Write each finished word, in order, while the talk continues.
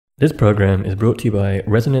This program is brought to you by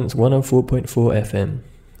Resonance 104.4 FM.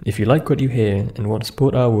 If you like what you hear and want to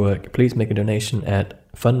support our work, please make a donation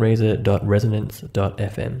at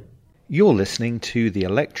fundraiser.resonance.fm. You're listening to the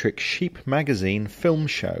Electric Sheep Magazine film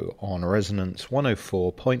show on Resonance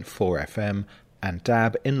 104.4 FM and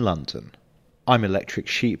DAB in London. I'm Electric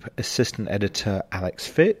Sheep Assistant Editor Alex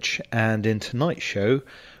Fitch, and in tonight's show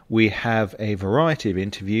we have a variety of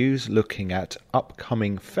interviews looking at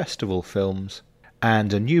upcoming festival films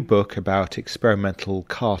and a new book about experimental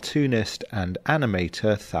cartoonist and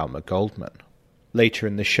animator Thelma Goldman. Later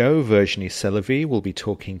in the show, Virginie Selavy will be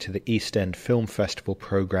talking to the East End Film Festival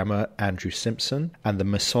programmer Andrew Simpson and the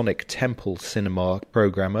Masonic Temple Cinema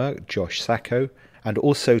programmer Josh Sacco, and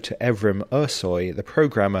also to Evrim Ersoy, the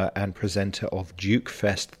programmer and presenter of Duke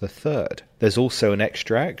Fest III. There's also an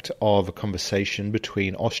extract of a conversation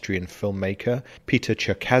between Austrian filmmaker Peter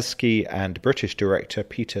Cherkasky and British director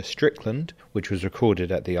Peter Strickland, which was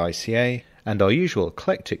recorded at the ICA, and our usual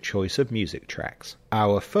eclectic choice of music tracks.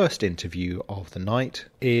 Our first interview of the night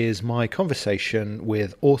is my conversation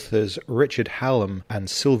with authors Richard Hallam and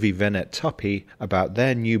Sylvie Vennet-Tuppy about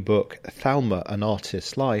their new book Thelma, An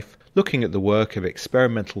Artist's Life, looking at the work of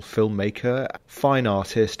experimental filmmaker, fine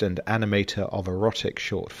artist and animator of erotic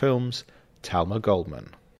short films, Thelma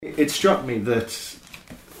Goldman. It struck me that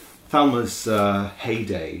Thelma's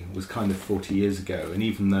heyday was kind of 40 years ago, and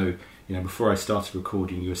even though, before I started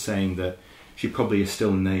recording you were saying that she probably is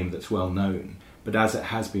still a name that's well known, but as it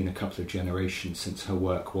has been a couple of generations since her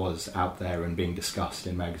work was out there and being discussed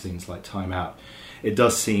in magazines like Time Out, it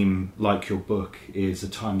does seem like your book is a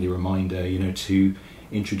timely reminder, to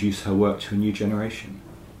introduce her work to a new generation.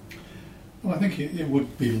 Well, I think it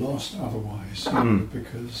would be lost otherwise,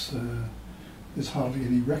 because there's hardly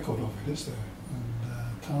any record of it, is there? And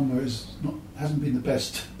Thelma hasn't been the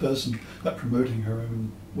best person at promoting her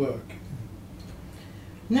own work.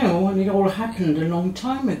 No, and it all happened a long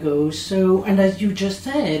time ago. So, and as you just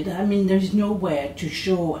said, there's nowhere to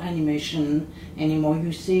show animation anymore.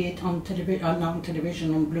 You see it on television,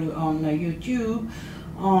 on YouTube,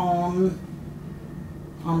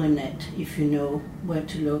 on the net, if you know where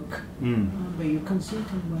to look, but you can see it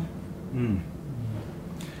anywhere.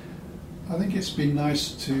 I think it's been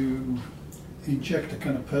nice to inject a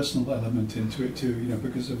kind of personal element into it too,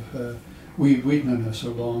 because of her. We've known her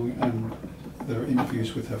so long, and there are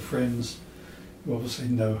interviews with her friends who obviously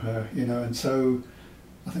know her, and so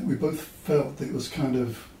I think we both felt that it was kind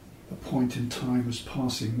of a point in time was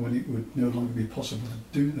passing when it would no longer be possible to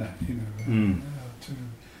do that, to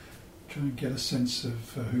try and get a sense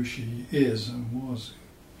of who she is and was.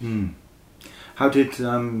 How did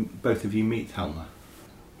both of you meet Thelma?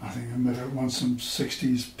 I think I met her at some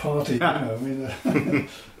 60s party,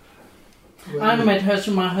 I met her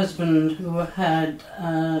through my husband, who had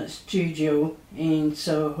a studio in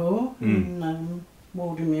Soho, in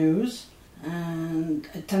Watermews, and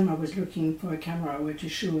Thelma was looking for a camera where to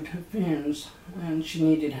shoot her films, and she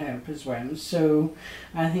needed help as well. So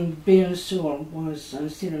I think Bill Sewell was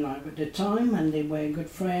still alive at the time, and they were good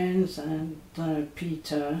friends, and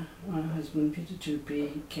Peter, my husband, Peter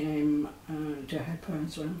Tupi, came to help her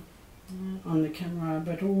as well. On the camera,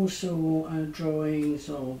 but also drawings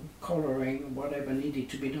or colouring, whatever needed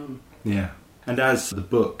to be done. Yeah, and as the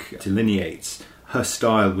book delineates, her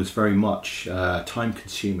style was very much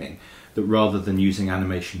time-consuming, that rather than using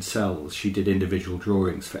animation cells, she did individual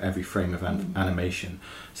drawings for every frame of animation,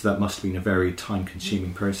 so that must have been a very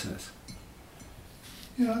time-consuming process.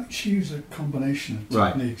 Yeah, I think she used a combination of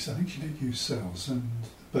techniques. Right. I think she did use cells,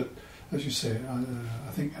 but as you say, I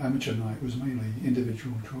think Amateur Night was mainly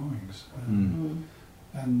individual drawings. And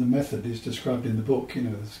the method is described in the book,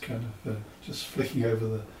 it's kind of just flicking over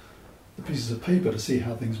the pieces of paper to see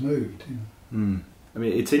how things moved.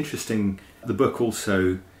 It's interesting, the book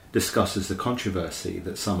also discusses the controversy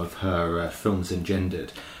that some of her films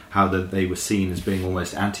engendered, how they were seen as being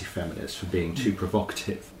almost anti-feminist for being too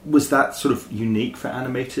provocative. Was that sort of unique for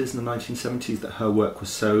animators in the 1970s, that her work was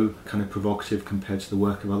so kind of provocative compared to the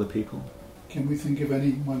work of other people? Can we think of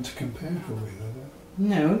anyone to compare her with?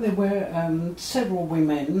 No, there were several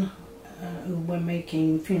women who were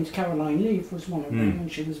making films. Caroline Leaf was one of them,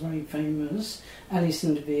 and she was very famous.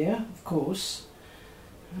 Alison DeVere, of course.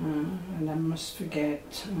 And I must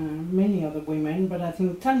forget many other women, but I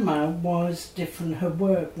think Thelma was different, her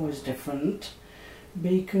work was different,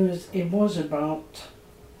 because it was about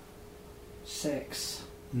sex.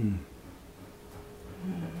 It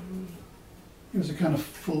was a kind of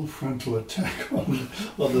full frontal attack on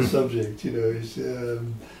the subject,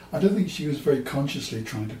 I don't think she was very consciously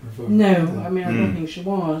trying to provoke. No, I don't think she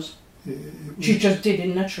was. She just did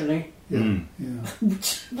it naturally. Yeah.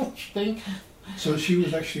 What do you think? So she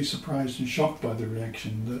was actually surprised and shocked by the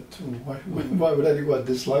reaction that why would anyone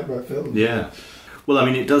dislike my film? Yeah. Well, I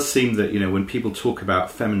mean, it does seem that, when people talk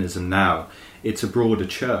about feminism now, it's a broader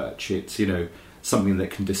church. It's, something that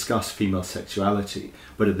can discuss female sexuality.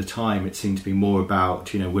 But at the time, it seemed to be more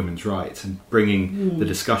about, women's rights, and bringing the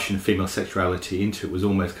discussion of female sexuality into it was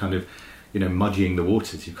almost kind of, muddying the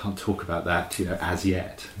waters. You can't talk about that, as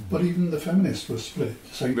yet. But even the feminists were split.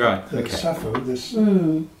 So Right, okay. Sappho, this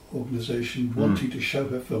organisation, wanting to show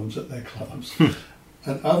her films at their clubs,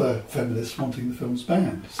 and other feminists wanting the films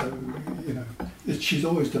banned. So, she's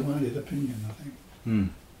always divided opinion, I think.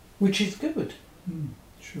 Which is good,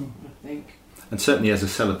 Sure. I think. And certainly as a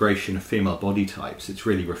celebration of female body types, it's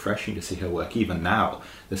really refreshing to see her work. Even now,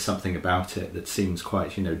 there's something about it that seems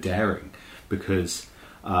quite, daring, because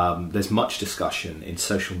there's much discussion in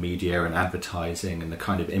social media and advertising and the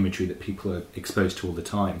kind of imagery that people are exposed to all the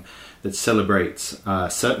time that celebrates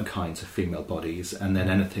certain kinds of female bodies, and then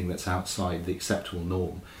anything that's outside the acceptable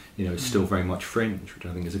norm, is still very much fringe, which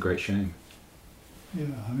I think is a great shame. Yeah,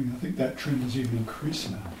 I think that trend has even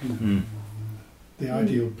increased now. The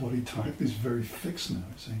ideal body type is very fixed now,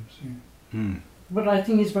 it seems. But I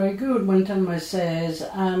think it's very good when Thelma says,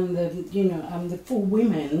 I'm the for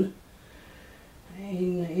women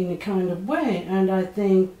in a kind of way. And I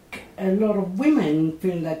think a lot of women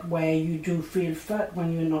feel that way. You do feel fat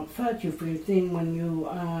when you're not fat. You feel thin when you're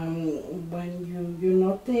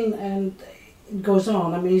not thin, and it goes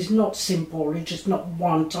on. I mean, it's not simple. It's just not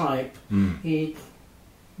one type. It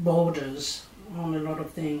borders on a lot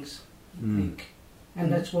of things, I think. And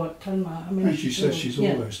that's what Thelma... And she says she's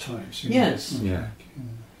all those types. Yes. Yeah.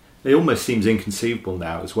 It almost seems inconceivable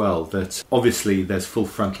now as well that obviously there's full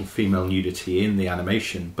frontal female nudity in the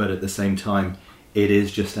animation, but at the same time it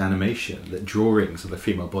is just animation, that drawings of a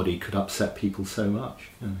female body could upset people so much.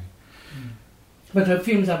 But her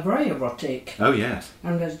films are very erotic. Oh, yes.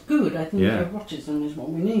 And that's good. I think eroticism is what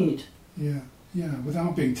we need. Yeah,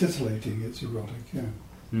 without being titillating, it's erotic, yeah.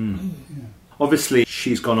 Obviously,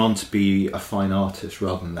 she's gone on to be a fine artist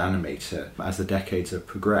rather than an animator as the decades have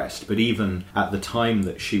progressed. But even at the time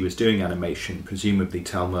that she was doing animation, presumably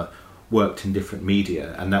Thelma worked in different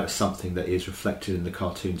media, and that was something that is reflected in the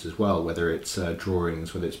cartoons as well, whether it's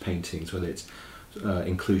drawings, whether it's paintings, whether it's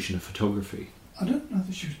inclusion of photography. I don't know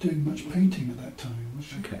that she was doing much painting at that time, was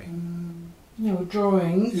she? Okay. No,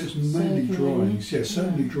 drawings. It was mainly drawings,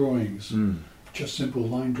 certainly drawings. Mm. Just simple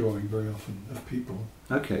line drawing very often of people.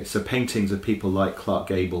 Okay, so paintings of people like Clark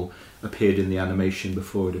Gable appeared in the animation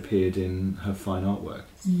before it appeared in her fine art work?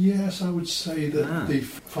 Yes, I would say that the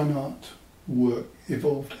fine art work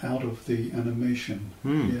evolved out of the animation.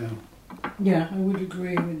 Yeah, I would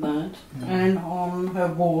agree with that. Yeah. And on her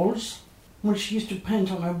walls, well, she used to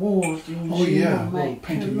paint on her walls. Painting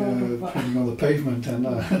on the pavement and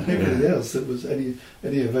everything else that was any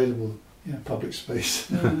available public space.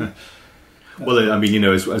 Well, I mean,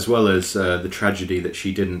 as well as the tragedy that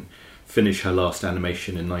she didn't finish her last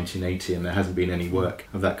animation in 1980 and there hasn't been any work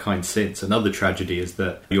of that kind since. Another tragedy is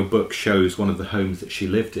that your book shows one of the homes that she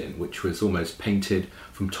lived in, which was almost painted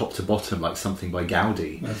from top to bottom like something by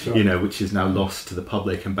Gaudi. That's right. Which is now lost to the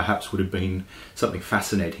public and perhaps would have been something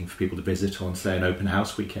fascinating for people to visit on, say, an open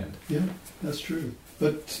house weekend. Yeah, that's true.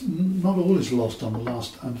 But not all is lost on the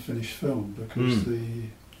last unfinished film, because the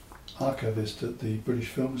archivist at the British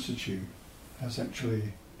Film Institute has actually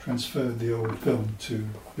transferred the old film to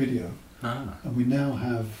video. And we now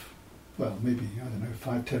have, well, maybe,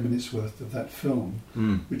 5-10 minutes worth of that film,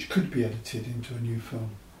 which could be edited into a new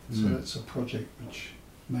film. So that's a project which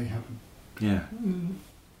may happen. Yeah.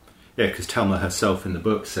 Yeah, because Thelma herself in the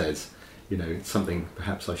book says, it's something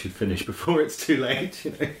perhaps I should finish before it's too late,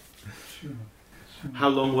 Sure. How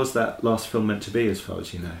long was that last film meant to be, as far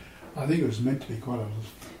as you know? I think it was meant to be quite a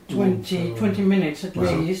 20 minutes at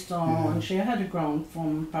least. And she had a grant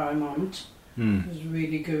from Paramount. It was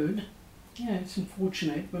really good. Yeah, it's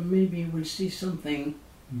unfortunate, but maybe we'll see something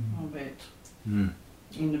of it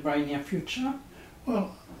in the very near future.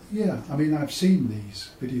 Well, yeah, I mean, I've seen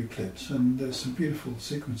these video clips and there's some beautiful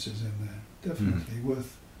sequences in there. Definitely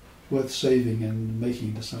worth saving and making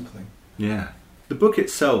into something. Yeah. The book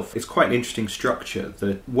itself is quite an interesting structure,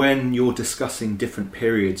 that when you're discussing different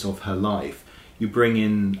periods of her life, you bring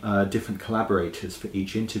in different collaborators for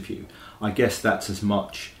each interview. I guess that's as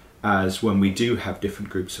much as when we do have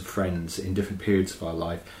different groups of friends in different periods of our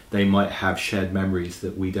life, they might have shared memories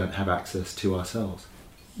that we don't have access to ourselves.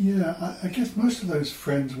 Yeah, I guess most of those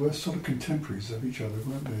friends were sort of contemporaries of each other,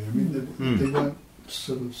 weren't they? I mean, they weren't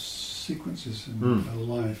sort of sequences in her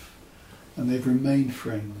life. And they've remained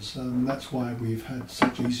friends, and that's why we've had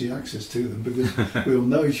such easy access to them, because we all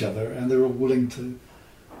know each other and they're all willing to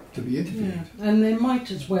to be interviewed. Yeah. And they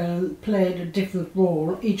might as well played a different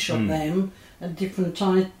role, each of them, at different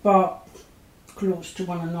times, but close to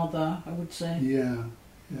one another, I would say. Yeah.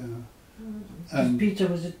 And Peter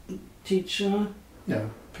was a teacher. Yeah,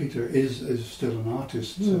 Peter is still an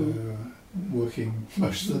artist, working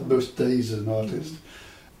most days as an artist.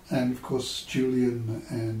 And of course, Julian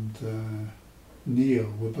and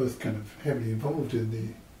Neil were both kind of heavily involved in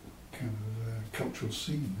the kind of cultural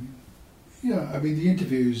scene. Yeah, I mean, the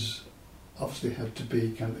interviews obviously had to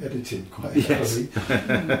be kind of edited quite heavily,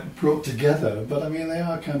 brought together, but I mean, they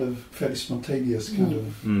are kind of fairly spontaneous kind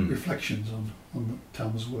of reflections on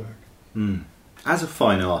Thelma's work. As a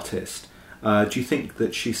fine artist, do you think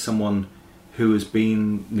that she's someone who has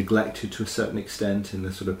been neglected to a certain extent in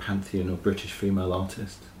the sort of pantheon of British female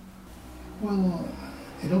artists? Well,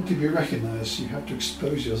 in order to be recognised, you have to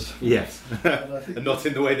expose yourself. Yes, and not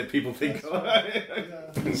in the way that people think.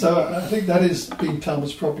 So I think that has been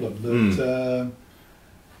Thelma's problem, that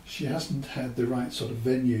she hasn't had the right sort of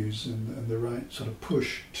venues and the right sort of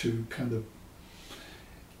push to kind of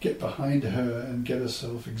get behind her and get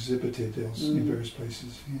herself exhibited in various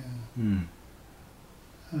places.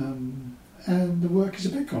 And the work is a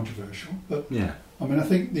bit controversial, but I mean, I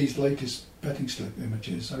think these latest betting slip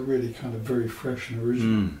images are really kind of very fresh and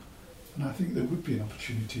original, and I think there would be an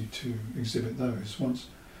opportunity to exhibit those once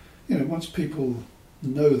people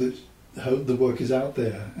know that the work is out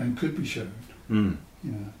there and could be shown.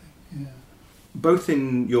 Both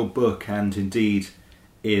in your book and indeed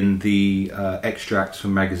in the extracts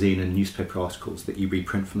from magazine and newspaper articles that you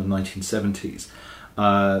reprint from the 1970s,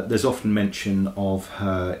 there's often mention of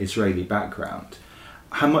her Israeli background.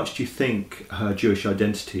 How much do you think her Jewish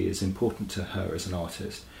identity is important to her as an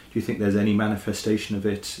artist? Do you think there's any manifestation of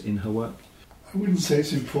it in her work? I wouldn't say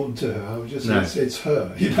it's important to her. I would just say it's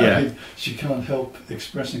her. I mean, she can't help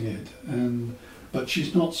expressing it, but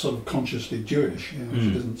she's not sort of consciously Jewish.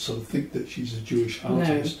 She doesn't sort of think that she's a Jewish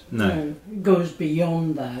artist. No, it goes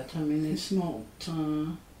beyond that. I mean, it's not.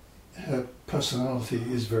 Her personality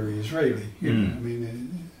is very Israeli. I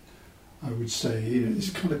mean, I would say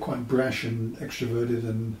it's kind of quite brash and extroverted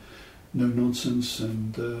and no nonsense,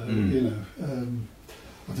 and I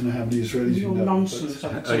don't know how many Israelis you know. Nonsense.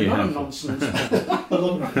 Nonsense. A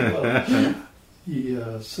lot of people.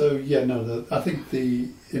 I think the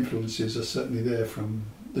influences are certainly there from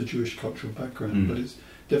the Jewish cultural background, but it's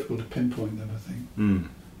difficult to pinpoint them, I think,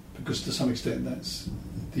 because to some extent that's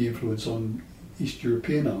the influence on East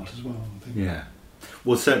European art as well, I think. Yeah.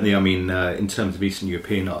 Well, certainly, I mean, in terms of Eastern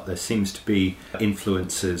European art, there seems to be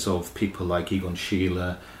influences of people like Egon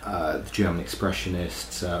Schiele, the German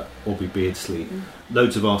Expressionists, Aubrey Beardsley.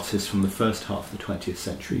 Loads of artists from the first half of the 20th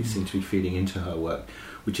century seem to be feeding into her work,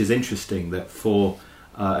 which is interesting that for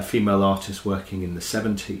a female artist working in the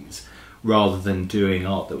 70s, rather than doing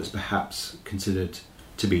art that was perhaps considered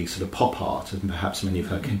to be sort of pop art, and perhaps many of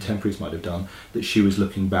her contemporaries might have done, that she was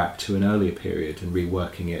looking back to an earlier period and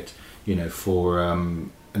reworking it, for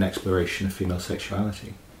an exploration of female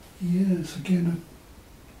sexuality. Yes, again,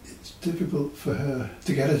 it's difficult for her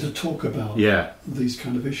to get her to talk about these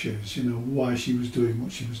kind of issues, why she was doing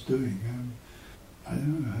what she was doing. I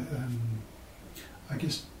don't know, I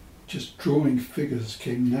guess just drawing figures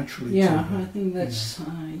came naturally to her. I think that's,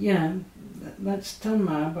 that's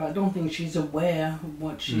Thelma, but I don't think she's aware of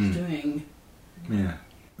what she's doing. Yeah.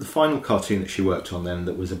 The final cartoon that she worked on then,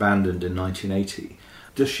 that was abandoned in 1980,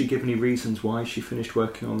 does she give any reasons why she finished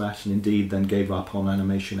working on that and indeed then gave up on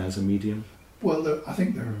animation as a medium? Well, I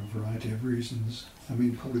think there are a variety of reasons. I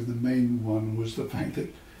mean, probably the main one was the fact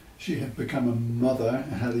that she had become a mother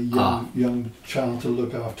and had a young child to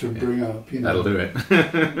look after and bring up. That'll do it.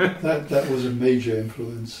 that was a major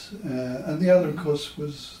influence. And the other, of course,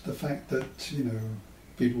 was the fact that,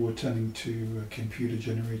 people were turning to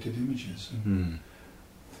computer-generated images. And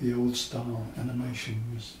the old-style animation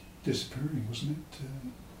was disappearing, wasn't it,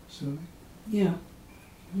 Sylvie? Yeah,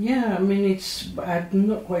 I mean, I'm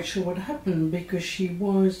not quite sure what happened, because she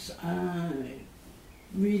was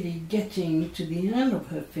really getting to the end of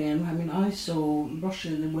her film. I mean, I saw Russia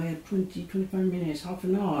the way 20-25 minutes, half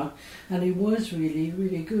an hour, and it was really,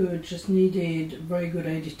 really good, just needed a very good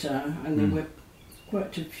editor, and there were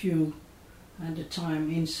quite a few at the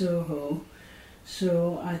time in Soho.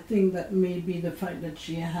 So I think that maybe the fact that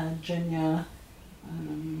she had Genya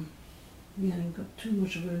got too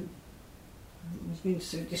much of I was going to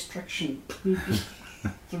say distraction, maybe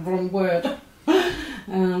the wrong word.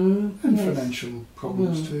 And financial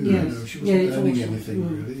problems too. She wasn't earning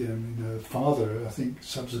anything really. I mean, her father, I think,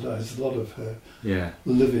 subsidised a lot of her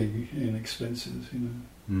living in expenses.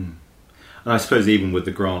 And I suppose even with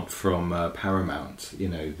the grant from Paramount,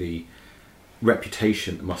 the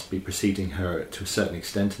reputation that must be preceding her to a certain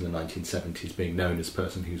extent in the 1970s, being known as a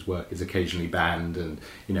person whose work is occasionally banned and,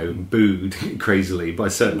 you know, booed crazily by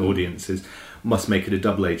certain audiences, must make it a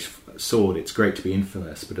double-edged sword. It's great to be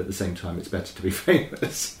infamous, but at the same time it's better to be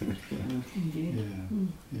famous.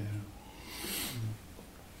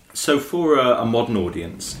 So for a modern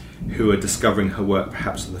audience who are discovering her work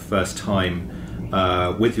perhaps for the first time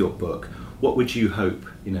with your book, what would you hope,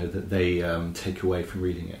 you know, that they take away from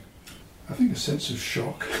reading it? I think a sense of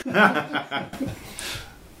shock.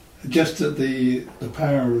 Just at the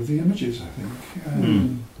power of the images, I think.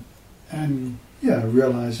 And yeah,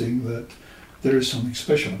 realising that there is something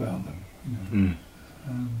special about them. You know.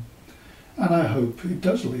 And I hope it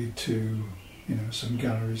does lead to, you know, some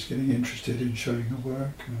galleries getting interested in showing her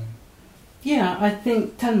work. Yeah, I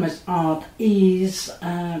think Thelma's art is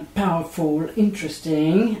powerful,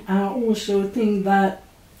 interesting. I also think that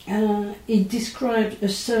it described a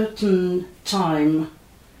certain time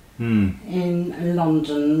in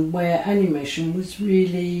London where animation was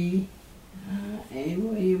really it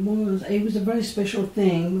was a very special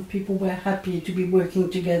thing. People were happy to be working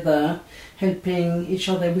together, helping each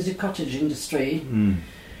other with the cottage industry,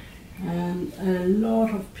 and a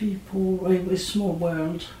lot of people. It was a small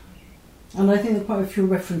world, and I think there are quite a few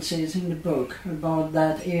references in the book about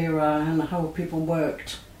that era and how people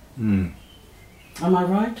worked. Am I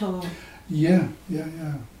right? Or? Yeah.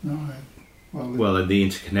 No, well, and the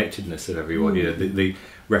interconnectedness of everyone, you know, the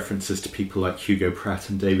references to people like Hugo Pratt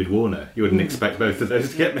and David Warner. You wouldn't expect both of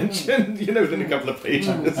those to get mentioned, you know, within a couple of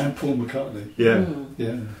pages. And Paul McCartney. Yeah.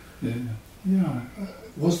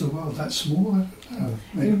 Was the world that small? I don't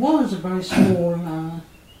know. It was a very small.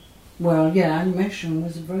 Animation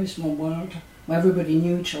was a very small world where everybody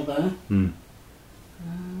knew each other. I'm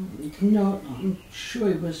sure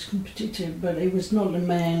it was competitive, but it was not the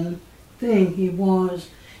main thing. It was,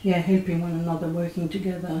 helping one another, working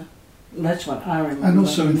together. That's what I remember. And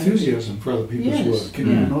also enthusiasm for other people's work, you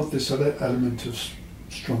know, not this other element of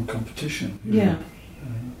strong competition.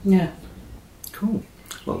 Cool.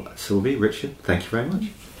 Well, Sylvie, Richard, thank you very much.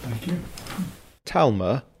 Thank you.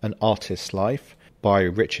 Thelma, An Artist's Life, by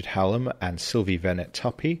Richard Hallam and Sylvie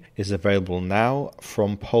Vennet-Tuppy, is available now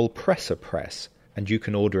from Polpressa Press, and you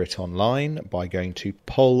can order it online by going to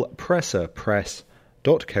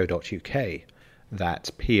polpressapress.co.uk.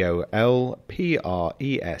 That's POLPRESA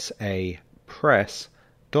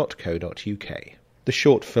press.co.uk. The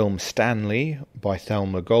short film Stanley by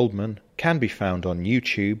Thelma Goldman can be found on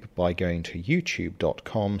YouTube by going to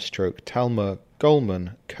youtube.com/Thelma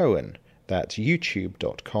Goldman Cohen. That's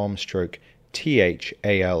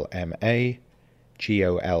youtube.com/THALMA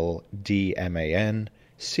GOLDMAN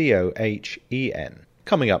COHEN.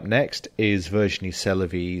 Coming up next is Virginie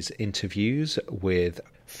Célavie's interviews with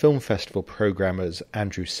film festival programmers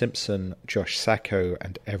Andrew Simpson, Josh Sacco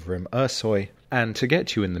and Evrim Ersoy. And to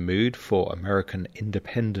get you in the mood for American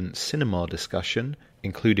independent cinema discussion,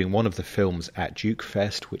 including one of the films at Duke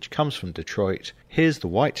Fest, which comes from Detroit, here's the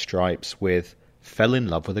White Stripes with Fell in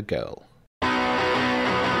Love with a Girl.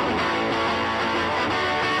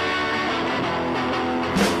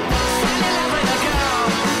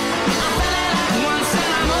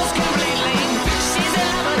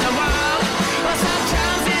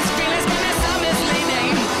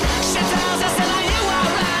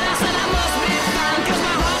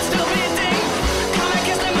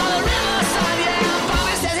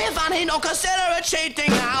 Cheating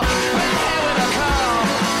now, with a curl,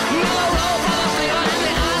 mellow roll for the feel and the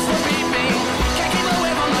eyes were beeping. Can't keep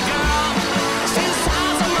away from the girl. Since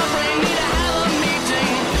sides of my brain need to have a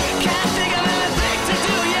meeting. Can't think of anything to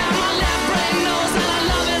do. Yeah, my left brain knows that our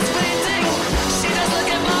love is fleeting. She just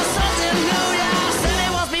looking for something new. Yeah, I said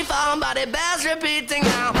it wants me falling, but it bears repeating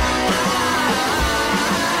now.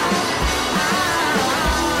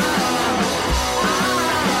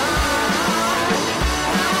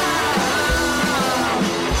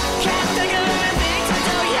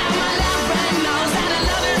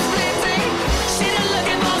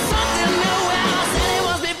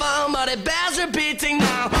 Repeating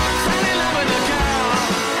now, fell in love with a girl. I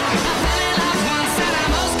fell in love once and I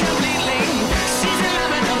most completely. She's in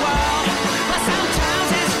love with the world, but sometimes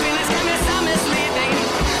his feelings can be so misleading.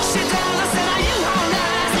 She tells us that are you on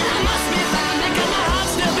earth, and I must be found because my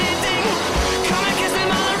heart's still beating. Come and kiss me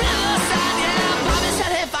by the riverside, yeah. Bobby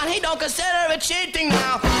said hey fine, he don't consider it cheating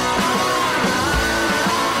now.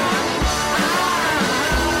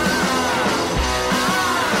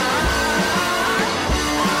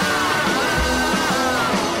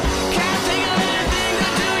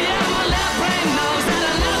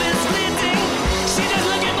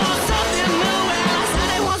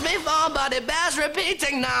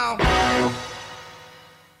 Repeating now.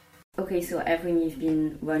 Okay, so Evelyn, you've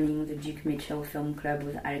been running the Duke Mitchell Film Club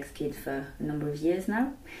with Alex Kidd for a number of years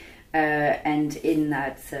now. And in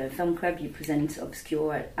that film club, you present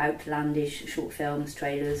obscure, outlandish short films,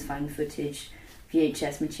 trailers, found footage,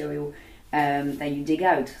 VHS material that you dig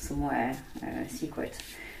out somewhere secret.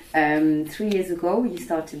 3 years ago, you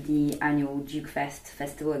started the annual Duke Fest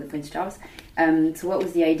festival at the Prince Charles. So what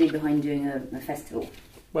was the idea behind doing a festival?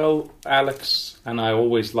 Well, Alex and I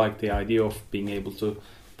always liked the idea of being able to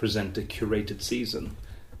present a curated season.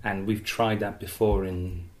 And we've tried that before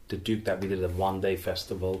in the Duke, that we did a one-day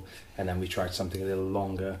festival, and then we tried something a little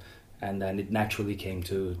longer, and then it naturally came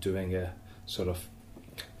to doing a sort of,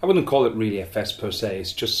 I wouldn't call it really a fest per se,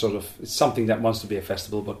 it's just sort of, it's something that wants to be a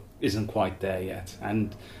festival but isn't quite there yet.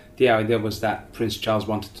 And the idea was that Prince Charles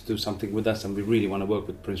wanted to do something with us, and we really want to work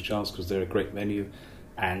with Prince Charles because they're a great venue,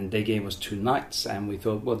 and they gave us 2 nights, and we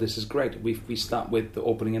thought, well, this is great. We start with the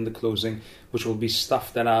opening and the closing, which will be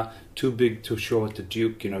stuff that are too big to show at the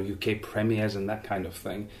Duke, UK premieres and that kind of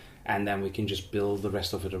thing, and then we can just build the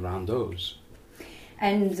rest of it around those.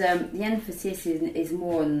 And the emphasis is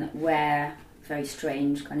more on rare, very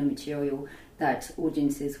strange kind of material that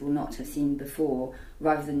audiences will not have seen before,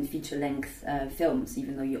 rather than feature-length films,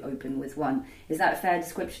 even though you open with one. Is that a fair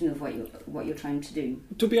description of what you're trying to do?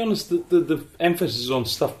 To be honest, the emphasis is on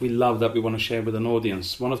stuff we love that we want to share with an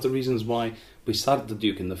audience. One of the reasons why we started the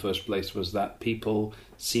Duke in the first place was that people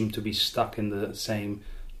seem to be stuck in the same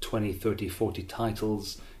 20, 30, 40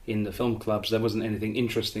 titles in the film clubs. There wasn't anything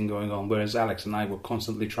interesting going on, whereas Alex and I were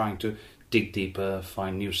constantly trying to dig deeper,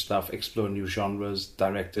 find new stuff, explore new genres,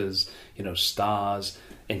 directors, stars,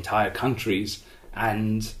 entire countries,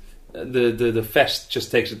 and the fest just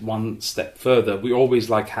takes it one step further. We always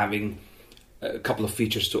like having a couple of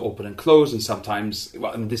features to open and close, and sometimes,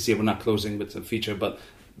 this year we're not closing with a feature, but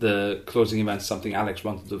the closing event is something Alex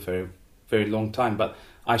wanted to do for a very long time. But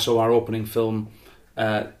I saw our opening film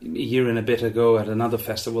a year and a bit ago at another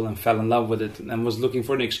festival and fell in love with it, and was looking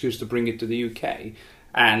for an excuse to bring it to the UK.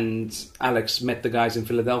 And Alex met the guys in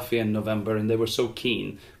Philadelphia in November, and they were so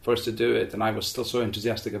keen for us to do it, and I was still so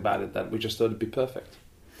enthusiastic about it that we just thought it'd be perfect.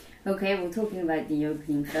 Okay, well, talking about the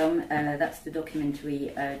opening film, that's the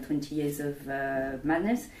documentary 20 Years of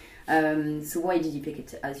Madness. So why did you pick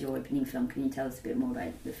it as your opening film? Can you tell us a bit more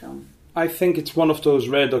about the film? I think it's one of those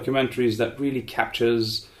rare documentaries that really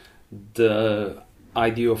captures the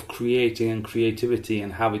idea of creating and creativity,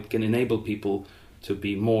 and how it can enable people to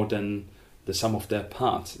be more than the sum of their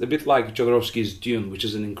parts. A bit like Jodorowsky's Dune, which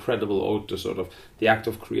is an incredible ode to sort of the act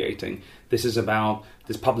of creating. This is about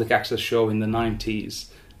this public access show in the 90s,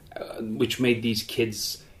 which made these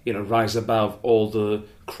kids, rise above all the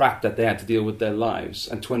crap that they had to deal with their lives.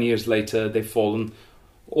 And 20 years later, they've fallen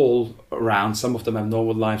all around. Some of them have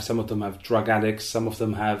normal lives, some of them have drug addicts, some of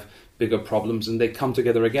them have bigger problems, and they come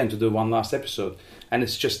together again to do one last episode. And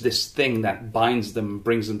it's just this thing that binds them,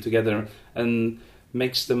 brings them together, and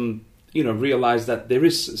makes them realize that there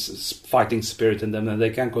is fighting spirit in them, and they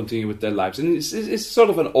can continue with their lives. And it's sort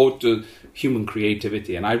of an ode to human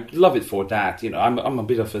creativity, and I love it for that. I'm a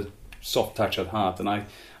bit of a soft touch at heart, and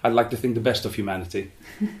I'd like to think the best of humanity.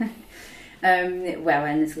 Well,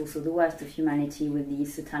 and it's also the worst of humanity with the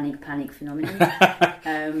satanic panic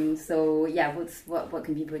phenomenon. So, yeah, what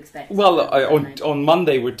can people expect? Well, on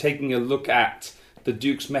Monday, we're taking a look at the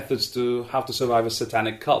Duke's methods to how to survive a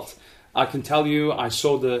satanic cult. I can tell you, I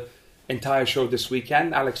saw the entire show this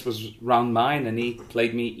weekend. Alex was round mine, and he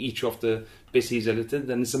played me each of the bits he's edited,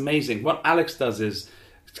 and it's amazing. What Alex does is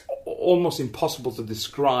almost impossible to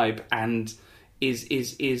describe, and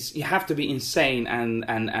is you have to be insane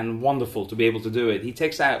and wonderful to be able to do it. He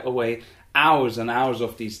takes away hours and hours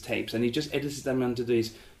of these tapes, and he just edits them into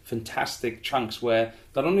these fantastic chunks where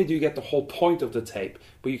not only do you get the whole point of the tape,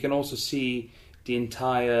 but you can also see the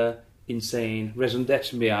entire insane raison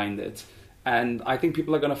d'etre behind it. And I think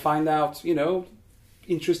people are going to find out,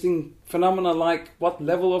 interesting phenomena like what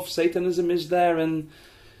level of Satanism is there, and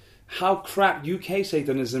how crap UK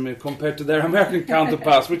Satanism is compared to their American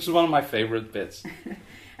counterparts, which is one of my favourite bits.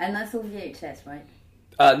 And that's all VHS,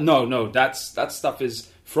 right? No, that stuff is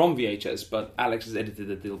from VHS, but Alex has edited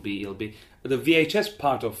it. It'll be the VHS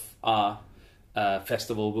part of our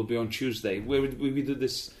festival will be on Tuesday, where we do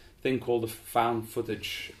this thing called the found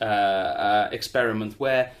footage experiment,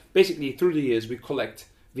 where basically through the years we collect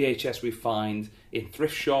VHS we find in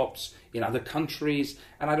thrift shops in other countries,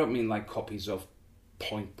 and I don't mean like copies of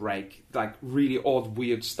Point Break, like really odd,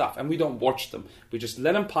 weird stuff, and we don't watch them. We just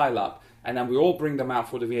let them pile up, and then we all bring them out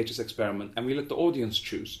for the VHS experiment, and we let the audience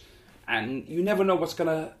choose. And you never know what's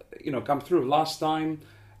gonna, come through. Last time,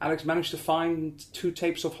 Alex managed to find 2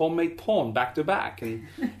 tapes of homemade porn back to back, and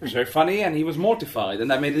it was very funny, and he was mortified, and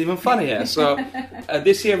that made it even funnier. So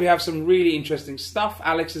this year we have some really interesting stuff.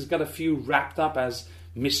 Alex has got a few wrapped up as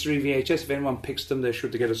mystery VHS. If anyone picks them, they're sure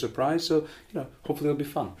to get a surprise. So, hopefully it'll be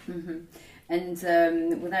fun. Mm-hmm.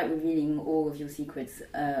 And without revealing all of your secrets,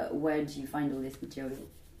 where do you find all this material?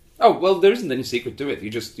 Oh, well, there isn't any secret to it. You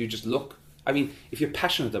just look. I mean, if you're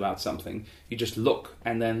passionate about something, you just look,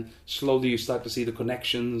 and then slowly you start to see the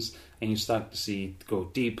connections, and you start to go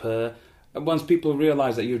deeper. And once people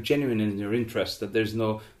realize that you're genuine in your interest, that there's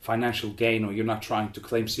no financial gain, or you're not trying to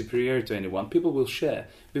claim superiority to anyone, people will share.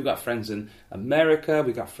 We've got friends in America,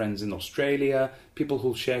 we've got friends in Australia, people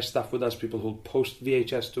who'll share stuff with us, people who'll post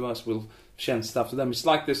VHS to us, we'll share stuff to them. It's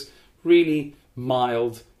like this really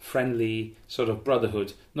mild, friendly sort of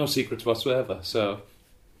brotherhood. No secrets whatsoever. So,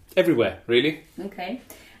 everywhere, really. Okay.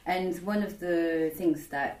 And one of the things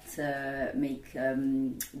that make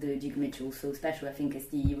the Duke Mitchell so special, I think, is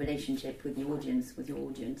the relationship with the audience, with your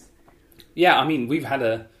audience. Yeah, I mean, we've had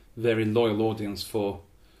a very loyal audience for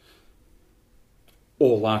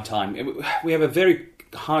all our time. We have a very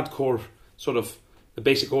hardcore sort of the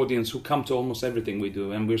basic audience who come to almost everything we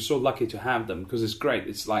do, and we're so lucky to have them because it's great.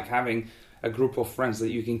 It's like having a group of friends that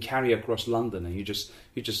you can carry across London, and you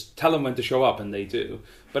just tell them when to show up, and they do.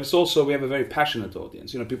 But it's also, we have a very passionate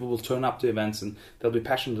audience. People will turn up to events and they'll be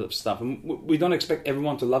passionate of stuff, and we don't expect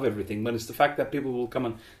everyone to love everything, but it's the fact that people will come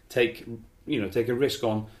and take a risk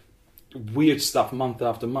on weird stuff month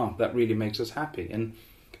after month that really makes us happy. And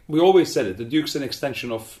we always said it, the Duke's an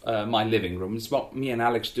extension of my living room. It's what me and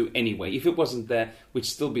Alex do anyway. If it wasn't there, we'd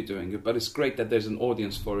still be doing it, but it's great that there's an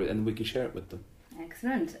audience for it and we can share it with them.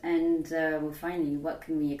 Excellent. And well, finally, what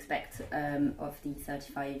can we expect of the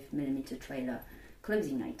 35mm trailer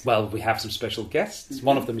closing night? Well, we have some special guests. Mm-hmm.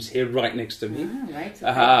 One of them is here right next to me. Ah, right.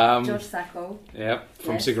 Okay. George Sacco. Yeah,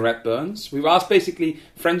 from Cigarette Burns. We've asked basically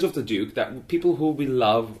friends of the Duke, that people who we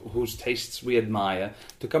love, whose tastes we admire,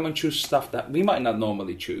 to come and choose stuff that we might not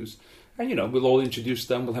normally choose. And, we'll all introduce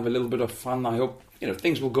them. We'll have a little bit of fun. I hope,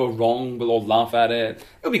 things will go wrong. We'll all laugh at it.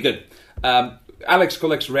 It'll be good. Alex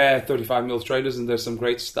collects rare 35mm trailers, and there's some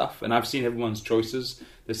great stuff. And I've seen everyone's choices.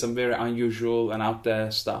 There's some very unusual and out there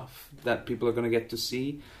stuff that people are going to get to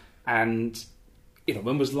see. And,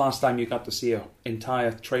 when was the last time you got to see an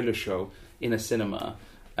entire trailer show in a cinema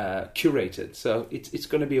curated? So it's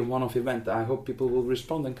going to be a one-off event that I hope people will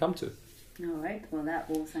respond and come to. All right. Well, that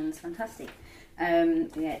all sounds fantastic.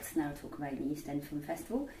 Let's now talk about the East End Film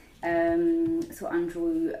Festival. So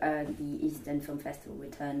Andrew, the East End Film Festival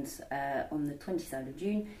returns on the 23rd of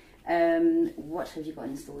June. What have you got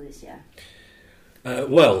in store this year?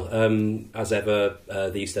 As ever,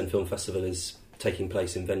 the East End Film Festival is taking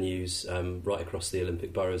place in venues right across the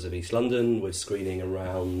Olympic boroughs of East London. We're screening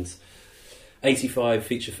around 85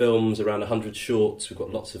 feature films, around 100 shorts. We've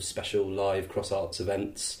got lots of special live cross arts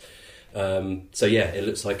events. It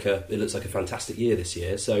looks like a fantastic year this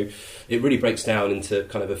year. So it really breaks down into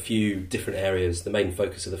kind of a few different areas. The main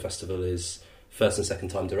focus of the festival is first and second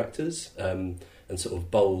time directors and sort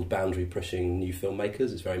of bold, boundary pushing new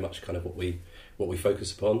filmmakers. It's very much kind of what we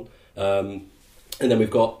focus upon. And then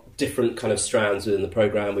we've got different kind of strands within the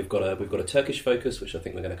programme. We've got a Turkish focus, which I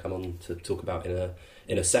think we're going to come on to talk about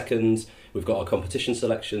in a second. We've got our competition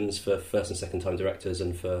selections for first and second time directors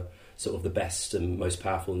and for sort of the best and most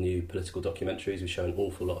powerful new political documentaries. We show an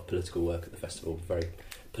awful lot of political work at the festival, very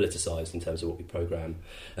politicised in terms of what we programme.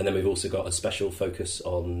 And then we've also got a special focus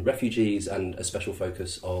on refugees and a special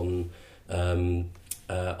focus on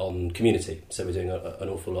community. So we're doing an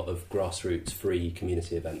awful lot of grassroots free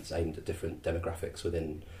community events aimed at different demographics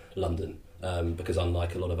within London, because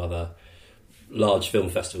unlike a lot of other large film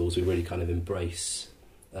festivals, we really kind of embrace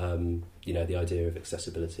the idea of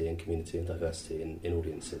accessibility and community and diversity in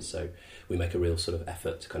audiences. So we make a real sort of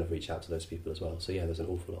effort to kind of reach out to those people as well. So yeah, there's an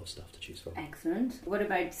awful lot of stuff to choose from. Excellent. What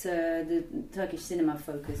about the Turkish cinema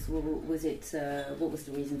focus? What was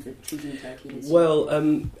the reason for choosing Turkey this year?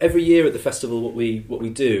 Well, every year at the festival, what we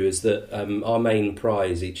do is that our main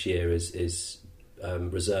prize each year is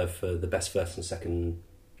reserved for the best first and second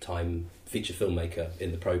time feature filmmaker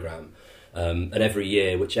in the programme. And every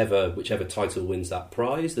year, whichever title wins that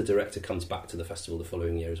prize, the director comes back to the festival the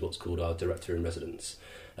following year as what's called our director in residence,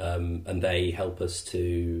 and they help us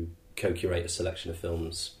to co-curate a selection of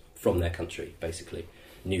films from their country, basically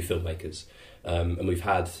new filmmakers. And we've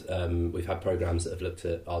had programmes that have looked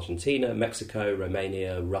at Argentina, Mexico,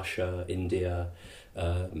 Romania, Russia, India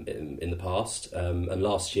in the past. And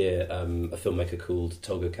last year, a filmmaker called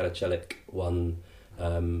Tolga Karacelik won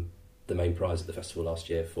the main prize at the festival last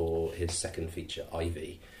year for his second feature,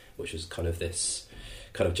 Ivy, which was kind of this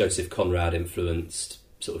kind of Joseph Conrad influenced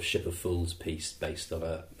sort of Ship of Fools piece based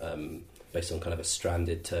on kind of a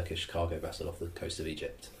stranded Turkish cargo vessel off the coast of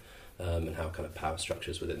Egypt, and how kind of power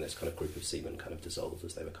structures within this kind of group of seamen kind of dissolved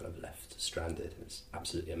as they were kind of left stranded. It's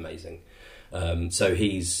absolutely amazing. So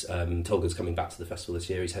he's Tolga's coming back to the festival this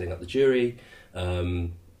year. He's heading up the jury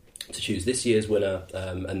to choose this year's winner,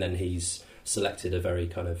 and then he's selected a very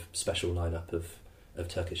kind of special lineup of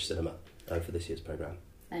Turkish cinema for this year's programme.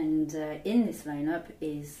 And in this lineup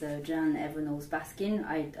is Can Evrenol's Baskin.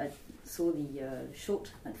 I saw the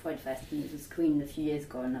short at Fright Fest, and it was screened a few years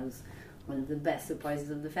ago, and that was one of the best surprises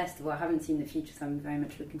of the festival. I haven't seen the feature, so I'm very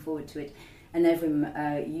much looking forward to it. And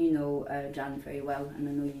Evrim, you know Can very well, and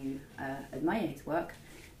I know you admire his work.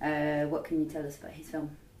 What can you tell us about his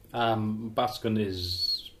film? Baskin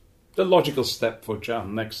is the logical step for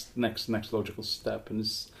Can, next logical step, and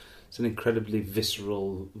it's an incredibly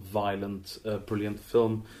visceral, violent, brilliant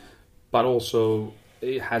film, but also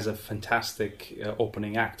it has a fantastic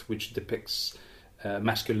opening act which depicts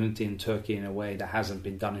masculinity in Turkey in a way that hasn't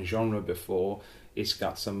been done in genre before. It's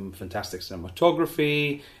got some fantastic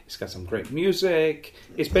cinematography, it's got some great music.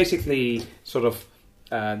 It's basically sort of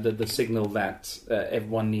the signal that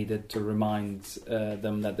everyone needed to remind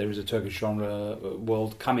them that there is a Turkish genre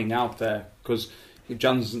world coming out there, because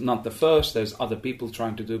Can's not the first. There's other people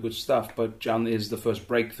trying to do good stuff, but Can is the first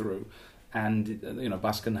breakthrough. And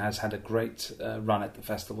Baskin has had a great run at the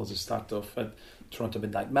festivals. It started off at Toronto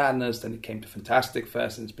Midnight Madness, then it came to Fantastic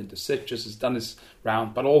Fest, and it's been to Sitges. It's done its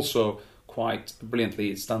round, but also quite brilliantly,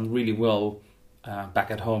 it's done really well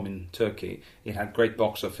back at home in Turkey. It had great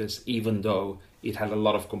box office, even though it had a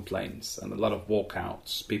lot of complaints and a lot of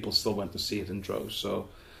walkouts. People still went to see it in droves. So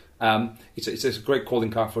it's a great calling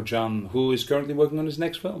card for Can, who is currently working on his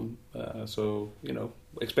next film. So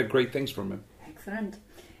expect great things from him. Excellent.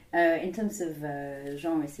 In terms of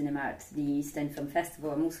genre cinema at the East End Film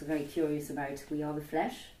Festival, I'm also very curious about We Are the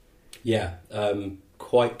Flesh. Yeah,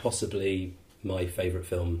 quite possibly my favourite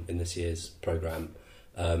film in this year's programme.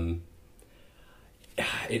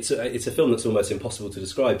 It's a film that's almost impossible to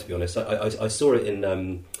describe, to be honest. I saw it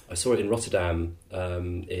in Rotterdam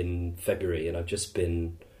in February, and I've just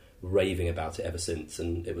been raving about it ever since,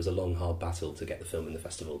 and it was a long, hard battle to get the film in the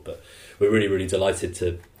festival, but we're really, really delighted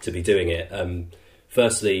to be doing it.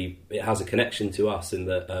 Firstly, it has a connection to us in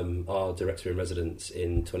that our director-in-residence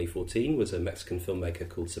in 2014 was a Mexican filmmaker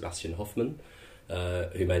called Sebastian Hoffman,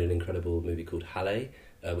 who made an incredible movie called Halle,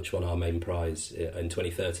 which won our main prize in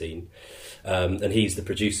 2013. And he's the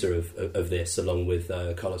producer of this, along with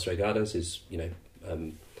Carlos Regadas, who's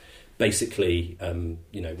basically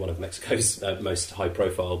one of Mexico's most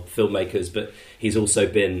high-profile filmmakers. But he's also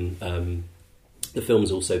been the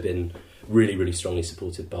film's also been really, really strongly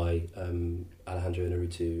supported by Alejandro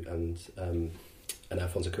Inarritu and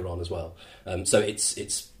Alfonso Cuarón as well. So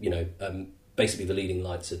it's basically the leading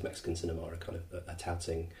lights of Mexican cinema are kind of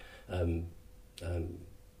touting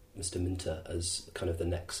Mr. Minter as kind of the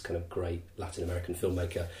next kind of great Latin American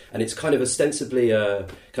filmmaker, and it's kind of ostensibly a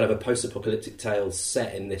kind of a post-apocalyptic tale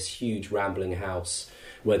set in this huge rambling house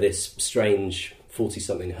where this strange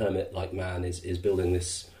 40-something hermit-like man is building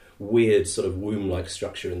this weird sort of womb-like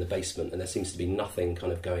structure in the basement, and there seems to be nothing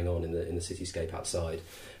kind of going on in the cityscape outside.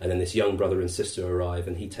 And then this young brother and sister arrive,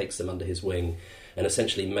 and he takes them under his wing and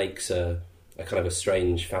essentially makes a kind of a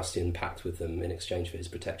strange Faustian pact with them in exchange for his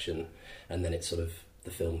protection. And then it's sort of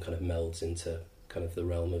the film kind of melds into kind of the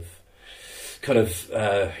realm of kind of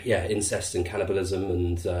incest and cannibalism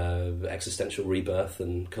and existential rebirth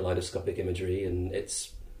and kaleidoscopic imagery, and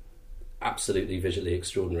it's absolutely visually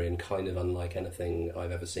extraordinary and kind of unlike anything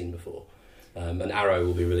I've ever seen before. And Arrow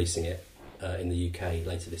will be releasing it in the UK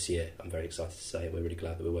later this year. I'm very excited to say it. We're really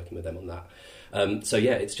glad that we're working with them on that. So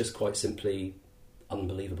yeah, it's just quite simply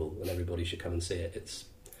unbelievable, and everybody should come and see it. It's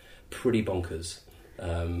pretty bonkers,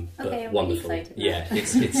 but wonderful. Really yeah,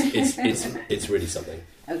 it's really something.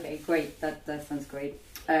 Okay, great. That sounds great.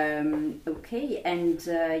 Okay, and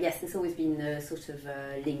yes, there's always been a sort of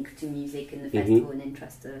link to music in the festival and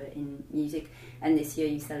interest in music. And this year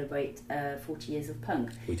you celebrate 40 years of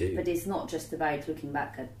punk. We do. But it's not just about looking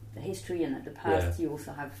back at the history and at the past. Yeah. You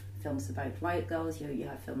also have films about Riot Girls. You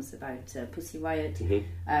have films about Pussy Riot.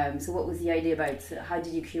 So what was the idea about, how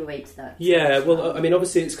did you curate that? Yeah, well, I mean,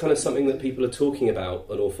 obviously it's kind of something that people are talking about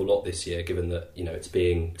an awful lot this year, given that, it's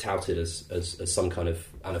being touted as some kind of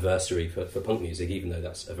anniversary for punk music, even though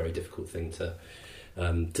that's a very difficult thing to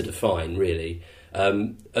define, really.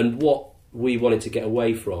 And what we wanted to get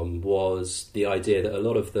away from was the idea that a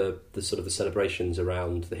lot of the sort of the celebrations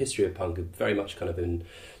around the history of punk have very much kind of been,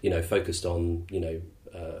 focused on,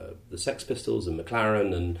 the Sex Pistols and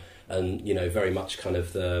McLaren and very much kind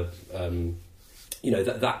of the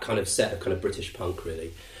that kind of set of kind of British punk,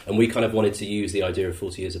 really. And we kind of wanted to use the idea of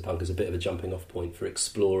 40 Years of Punk as a bit of a jumping off point for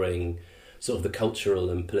exploring sort of the cultural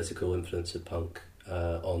and political influence of punk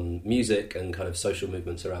on music and kind of social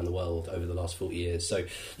movements around the world over the last 40 years. So,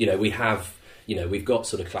 we've got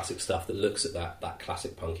sort of classic stuff that looks at that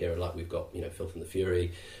classic punk era, like we've got, Filth and the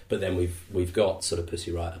Fury, but then we've got sort of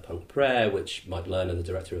Pussy Riot, A Punk Prayer, which Mike Lerner, the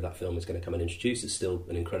director of that film, is going to come and introduce. It's still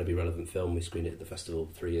an incredibly relevant film. We screened it at the festival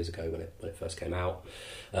 3 years ago when it first came out.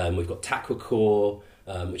 We've got Taqwa,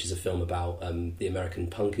 which is a film about the American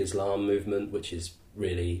punk Islam movement, which is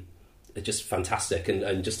really just fantastic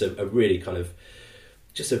and just a really kind of,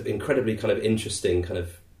 just an incredibly kind of interesting kind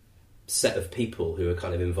of set of people who are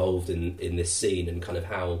kind of involved in this scene, and kind of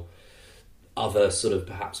how other sort of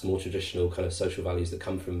perhaps more traditional kind of social values that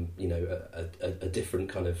come from a different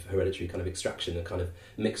kind of hereditary kind of extraction are kind of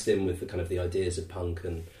mixed in with the kind of the ideas of punk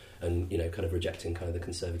and kind of rejecting kind of the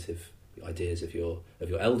conservative ideas of your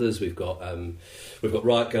elders. We've got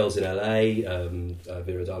Riot Girls in LA,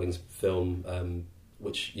 Vera Darling's film,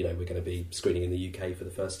 which we're going to be screening in the UK for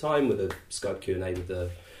the first time with a Skype Q&A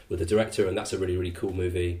with the director, and that's a really, really cool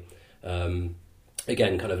movie.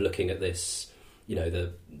 Again, kind of looking at this,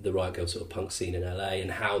 the Riot Girl sort of punk scene in LA and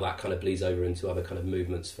how that kind of bleeds over into other kind of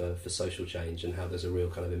movements for social change, and how there's a real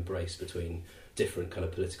kind of embrace between different kind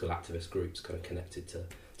of political activist groups kind of connected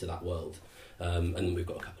to that world. And we've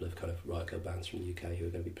got a couple of kind of Riot Girl bands from the UK who are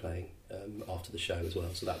going to be playing after the show as well,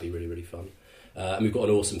 so that'll be really, really fun. And we've got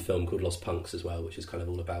an awesome film called Lost Punks as well, which is kind of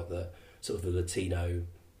all about the sort of the Latino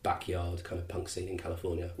backyard kind of punk scene in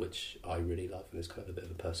California, which I really love, and is kind of a bit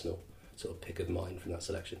of a personal sort of pick of mine from that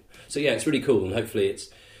selection. So yeah, it's really cool, and hopefully it's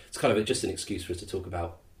kind of just an excuse for us to talk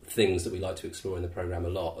about things that we like to explore in the programme a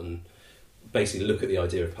lot, and basically look at the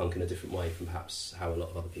idea of punk in a different way from perhaps how a lot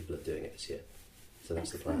of other people are doing it this year. So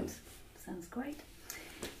that's Excellent. The plan. Sounds great.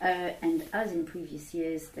 And as in previous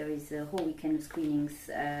years, there is a whole weekend of screenings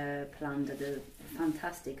planned at the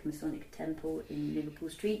fantastic Masonic Temple in Liverpool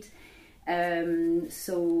Street.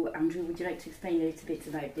 So, Andrew, would you like to explain a little bit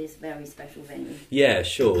about this very special venue? Yeah,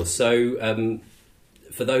 sure. So,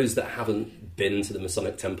 for those that haven't been to the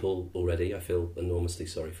Masonic Temple already, I feel enormously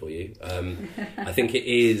sorry for you. I think it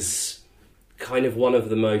is kind of one of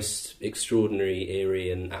the most extraordinary,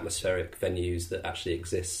 eerie and atmospheric venues that actually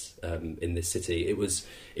exists in this city. It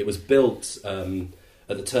was built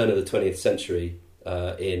at the turn of the 20th century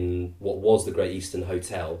in what was the Great Eastern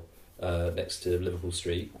Hotel next to Liverpool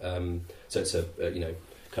Street. So it's a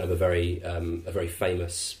kind of a very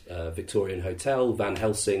famous Victorian hotel. Van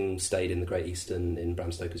Helsing stayed in the Great Eastern in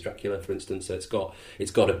Bram Stoker's Dracula, for instance. So it's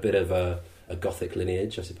got a bit of a Gothic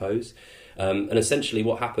lineage, I suppose. And essentially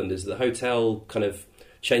what happened is the hotel kind of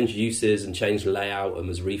changed uses and changed layout and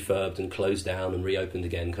was refurbed and closed down and reopened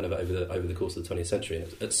again kind of over the course of the 20th century.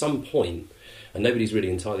 And at some point, and nobody's really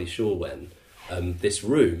entirely sure when, this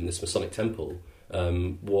Masonic Temple,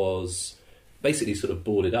 was basically sort of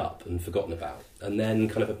boarded up and forgotten about. And then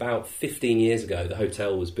kind of about 15 years ago, the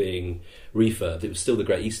hotel was being refurbed. It was still the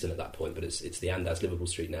Great Eastern at that point, but it's the Andaz Liverpool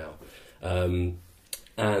Street now.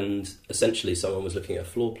 And essentially someone was looking at a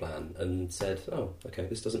floor plan and said, oh, okay,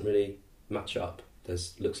 this doesn't really match up.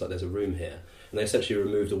 Looks like there's a room here. And they essentially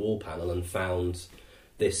removed a wall panel and found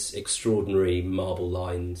this extraordinary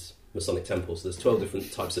marble-lined Masonic temple. So there's 12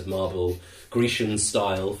 different types of marble, Grecian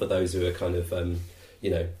style, for those who are kind of,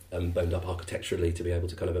 boned up architecturally to be able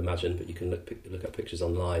to kind of imagine, but you can look at pictures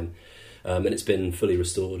online. And it's been fully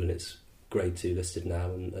restored and it's Grade 2 listed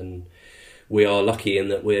now, and we are lucky in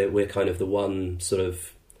that we're kind of the one sort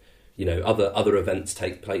of, other events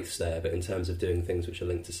take place there, but in terms of doing things which are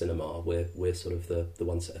linked to cinema, we're sort of the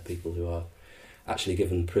one set of people who are actually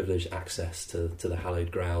given privileged access to the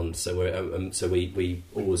hallowed ground. So we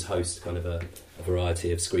always host kind of a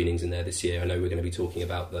variety of screenings in there this year. I know we're going to be talking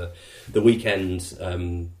about the weekend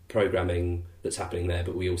programming that's happening there,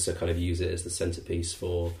 but we also kind of use it as the centrepiece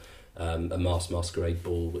for a masquerade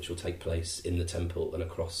ball, which will take place in the temple and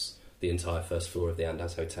across the entire first floor of the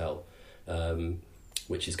Andaz Hotel,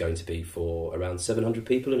 which is going to be for around 700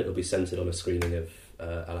 people, and it'll be centred on a screening of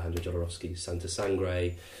Alejandro Jodorowsky's Santa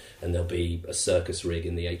Sangre, and there'll be a circus rig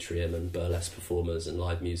in the atrium and burlesque performers and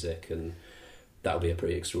live music, and that'll be a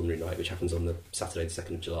pretty extraordinary night, which happens on the Saturday the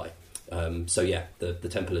 2nd of July. So yeah, the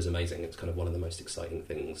temple is amazing. It's kind of one of the most exciting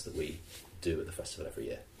things that we do at the festival every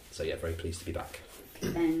year. So yeah, very pleased to be back.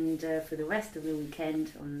 And for the rest of the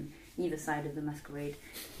weekend, on either side of the masquerade,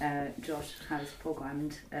 Josh has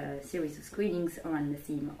programmed a series of screenings around the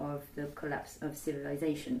theme of the collapse of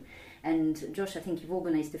civilization. And Josh, I think you've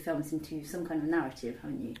organised the films into some kind of narrative,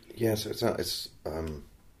 haven't you? Yeah, so it's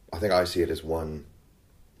I think I see it as one.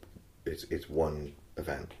 It's one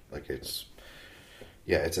event. Like it's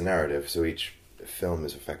Yeah, it's a narrative. So each film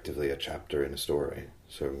is effectively a chapter in a story.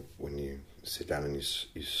 So when you sit down and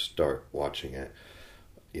you start watching it,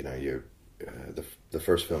 you know, the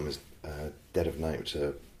first film is Dead of Night, which is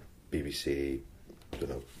a BBC,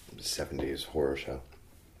 70s horror show.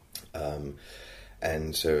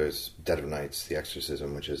 And so it's Dead of Night's The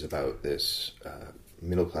Exorcism, which is about this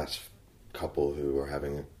middle-class couple who are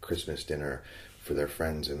having a Christmas dinner for their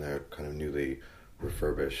friends in their kind of newly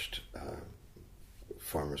refurbished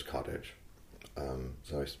farmer's cottage.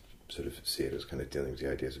 So I sort of see it as kind of dealing with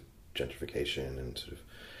the ideas of gentrification and sort of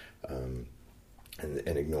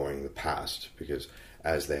and ignoring the past, because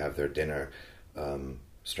as they have their dinner,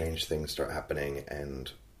 strange things start happening,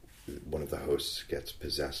 and one of the hosts gets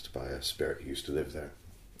possessed by a spirit who used to live there,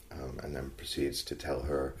 and then proceeds to tell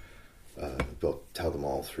her, tell them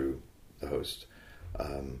all through the host,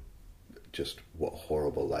 just what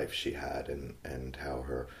horrible life she had, and how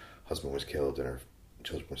her husband was killed and her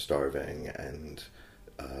children were starving, and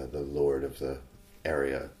the lord of the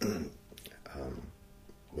area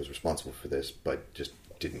was responsible for this, but just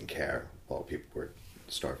didn't care while people were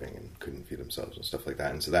starving and couldn't feed themselves and stuff like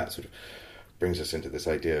that. And so that sort of brings us into this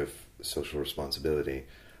idea of social responsibility.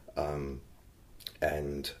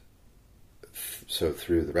 So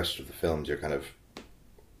through the rest of the films, you're kind of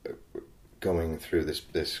going through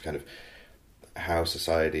this kind of how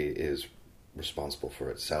society is responsible for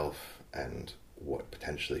itself and what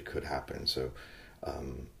potentially could happen. So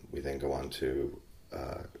we then go on to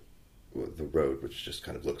The Road, which just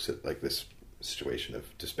kind of looks at like this situation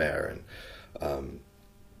of despair, and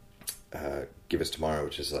Give Us Tomorrow,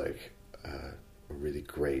 which is like a really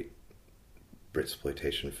great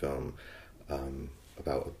Britsploitation film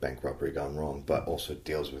about a bank robbery gone wrong, but also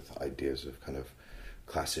deals with ideas of kind of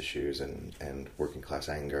class issues and working class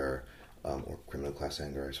anger, or criminal class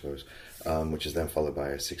anger, I suppose, which is then followed by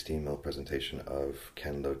a 16mm presentation of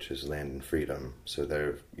Ken Loach's Land and Freedom. So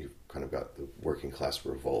there you've kind of got the working class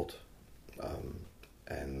revolt,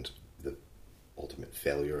 and the ultimate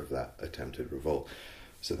failure of that attempted revolt.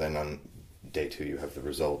 So then on day 2 you have The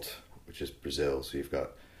Result, which is Brazil. So you've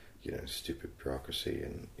got, stupid bureaucracy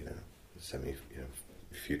and, semi,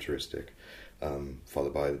 futuristic,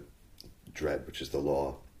 followed by Dread, which is The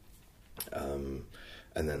Law, and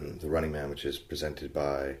then The Running Man, which is presented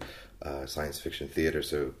by Science Fiction Theatre.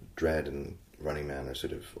 So Dread and Running Man are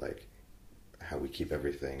sort of like how we keep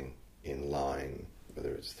everything in line,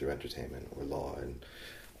 whether it's through entertainment or law,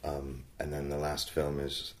 and then the last film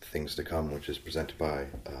is Things to Come, which is presented by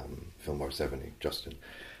Film Bar 70, Justin,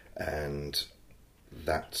 and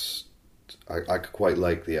that's I quite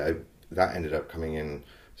like that ended up coming in,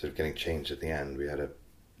 sort of getting changed at the end. We had a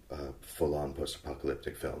full-on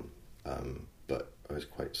post-apocalyptic film, but I was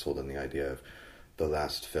quite sold on the idea of the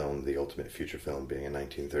last film, the ultimate future film, being a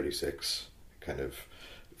 1936 kind of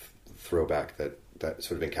throwback that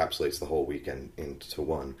sort of encapsulates the whole weekend into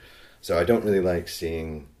one. So I don't really like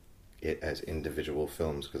seeing it as individual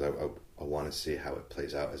films, because I want to see how it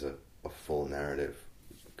plays out as a full narrative,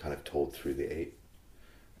 kind of told through the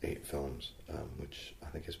eight films, which I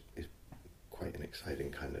think is quite an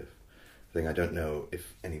exciting kind of thing. I don't know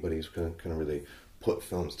if anybody's going to really put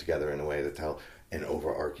films together in a way that tell an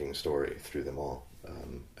overarching story through them all,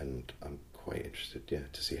 and I'm quite interested,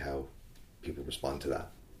 to see how people respond to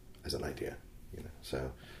that as an idea,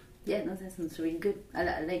 So yeah, no, that sounds really good.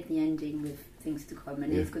 I like the ending with Things to Come,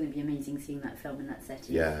 and it's going to be amazing seeing that film in that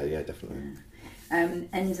setting. Yeah, definitely. And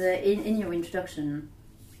in your introduction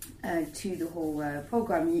to the whole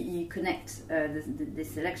program, you connect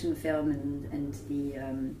this election film and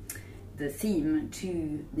the theme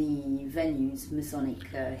to the venue's Masonic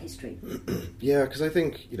history. Yeah, because I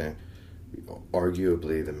think,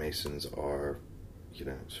 arguably the Masons are,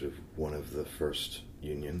 sort of one of the first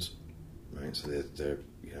unions, right? So they're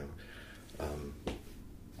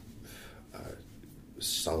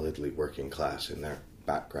solidly working class in their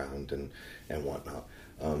background and whatnot.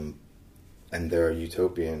 And they're a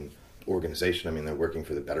utopian organization. I mean, they're working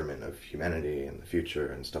for the betterment of humanity and the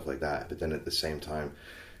future and stuff like that. But then at the same time,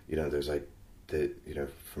 there's like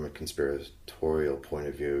from a conspiratorial point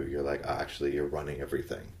of view, you're like, actually, you're running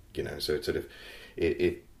everything. So it's sort of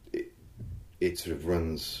it sort of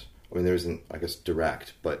runs. I mean, there isn't, I guess,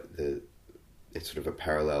 direct, but it's sort of a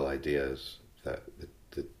parallel ideas that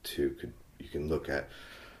the two you can look at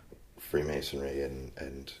Freemasonry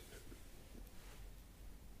and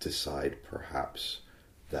decide perhaps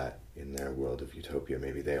that in their world of utopia,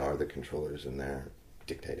 maybe they are the controllers and they're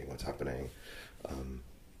dictating what's happening,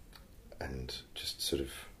 and just sort of,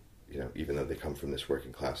 even though they come from this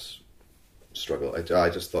working class struggle, I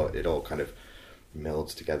just thought it all kind of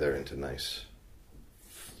melds together into a nice,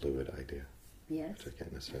 fluid idea. Yes. Which I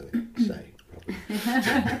can't necessarily say, probably.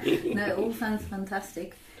 No, it all sounds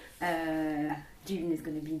fantastic. June is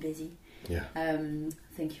going to be busy. Yeah.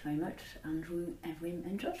 Thank you very much, Andrew, Evelyn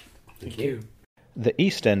and Josh. Thank you. The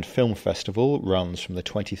East End Film Festival runs from the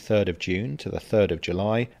 23rd of June to the 3rd of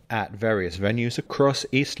July at various venues across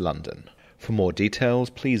East London. For more details,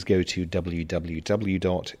 please go to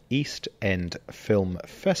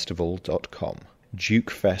www.eastendfilmfestival.com.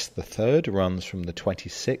 Duke Fest the 3rd runs from the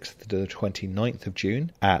 26th to the 29th of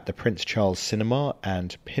June at the Prince Charles Cinema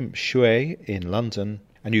and Pimp Shui in London,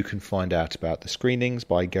 and you can find out about the screenings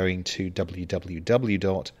by going to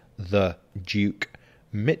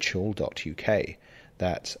www.thedukemitchell.uk.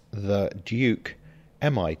 That's the Duke,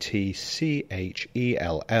 mitchell.uk.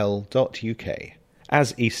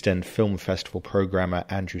 As East End Film Festival programmer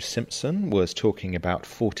Andrew Simpson was talking about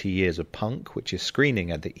 40 Years of Punk, which is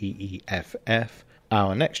screening at the EEFF,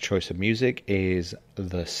 our next choice of music is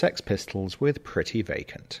the Sex Pistols with Pretty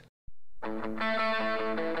Vacant.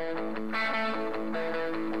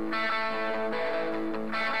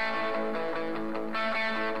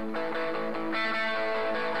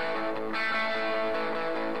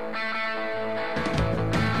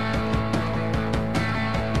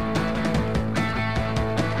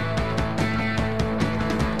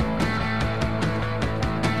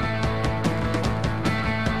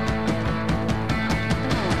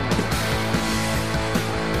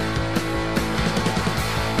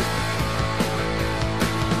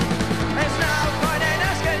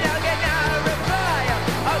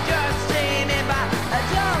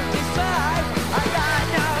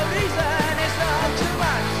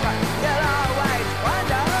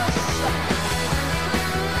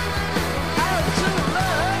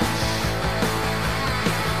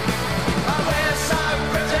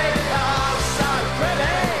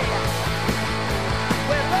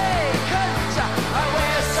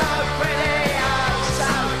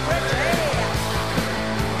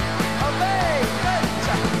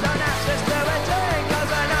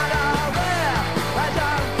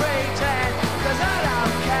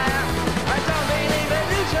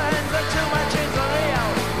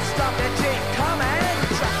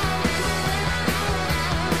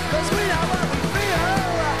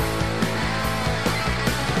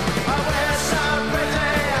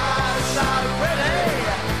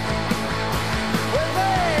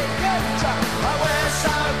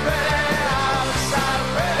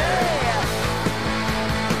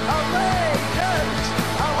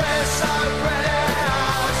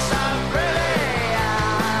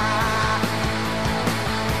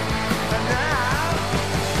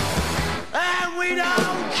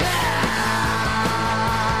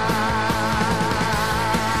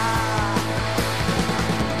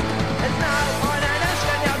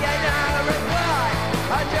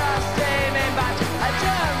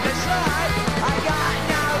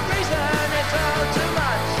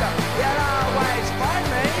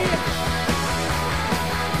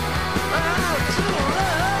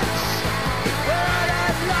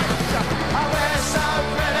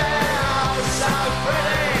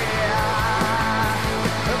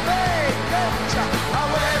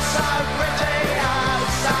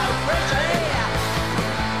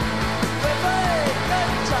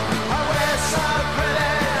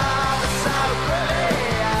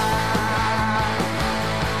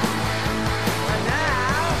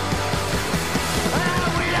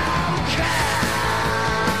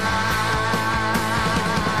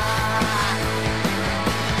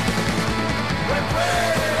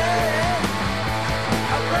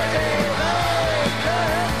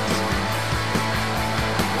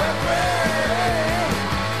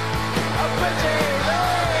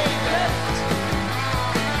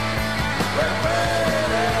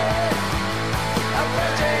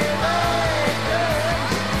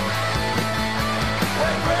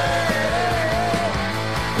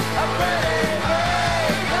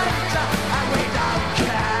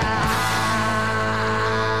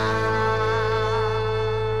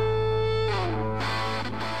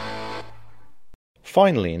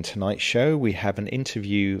 Finally, in tonight's show, we have an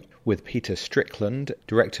interview with Peter Strickland,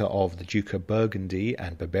 director of the Duke of Burgundy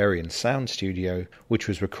and Barbarian Sound Studio, which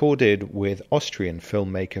was recorded with Austrian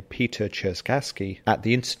filmmaker Peter Cherskassky at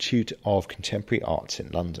the Institute of Contemporary Arts in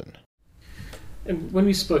London. And when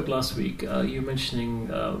we spoke last week, you were mentioning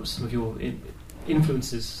some of your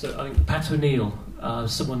influences. So I think Pat O'Neill,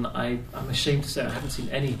 someone I'm ashamed to say I haven't seen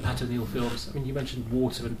any Pat O'Neill films. I mean, you mentioned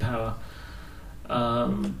Water and Power,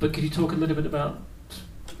 but could you talk a little bit about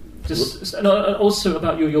and also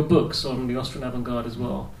about your books on the Austrian avant-garde as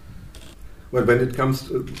well? Well, when it comes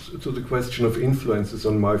to the question of influences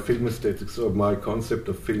on my film aesthetics or my concept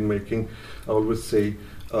of filmmaking, I always say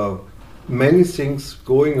many things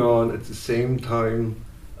going on at the same time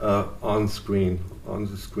on the screen.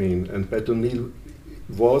 And Pat O'Neill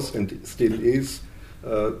was and still is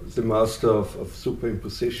the master of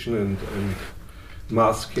superimposition and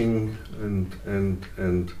masking and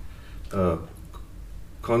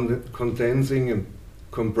condensing and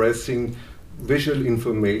compressing visual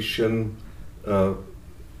information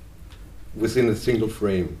within a single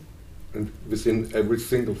frame and within every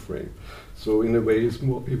single frame. So in a way, is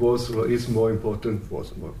more important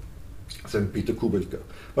than Peter Kubelka.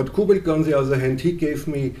 But Kubelka, on the other hand, he gave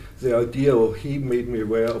me the idea, or he made me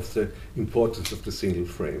aware of the importance of the single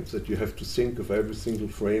frame, that you have to think of every single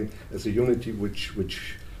frame as a unity which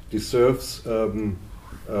deserves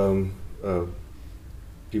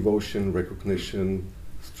devotion, recognition,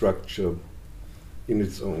 structure in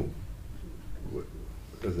its own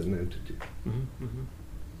as an entity. Mm-hmm, mm-hmm.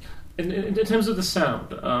 In terms of the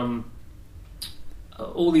sound,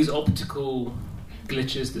 all these optical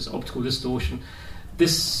glitches, this optical distortion,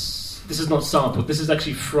 this is not sampled. This is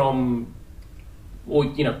actually from, or I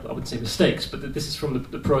wouldn't say mistakes, but this is from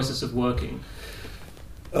the process of working.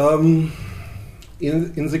 In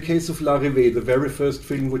the case of L'Arrivée, the very first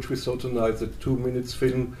film which we saw tonight, the 2 minutes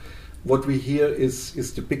film, what we hear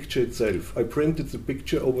is the picture itself. I printed the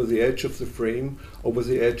picture over the edge of the frame, over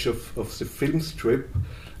the edge of the film strip,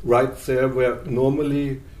 right there where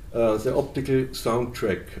normally the optical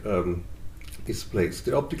soundtrack is placed.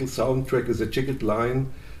 The optical soundtrack is a jagged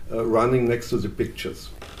line running next to the pictures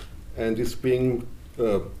and is being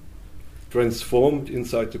transformed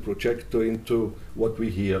inside the projector into what we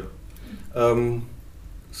hear.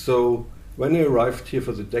 So when I arrived here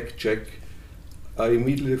for the deck check, I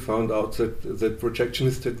immediately found out that the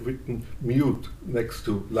projectionist had written mute next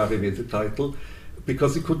to L'Arrivée, the title,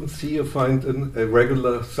 because he couldn't see or find a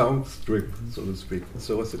regular sound strip, so to speak.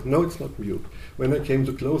 So I said, no, it's not mute. When I came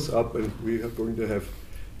to close up, and we are going to have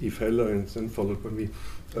Yves Heller and then followed by me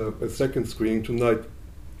a second screening tonight,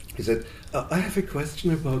 he said, I have a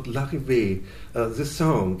question about L'Arrivée, the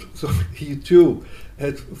sound. So he too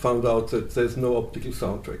had found out that there's no optical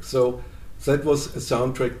soundtrack. So that was a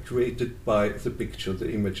soundtrack created by the picture,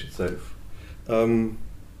 the image itself. In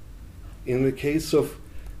the case of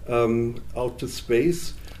Outer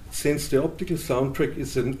Space, since the optical soundtrack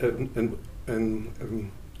is an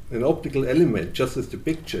optical element, just as the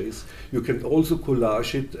picture is, you can also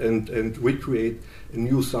collage it and recreate a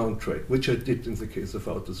new soundtrack, which I did in the case of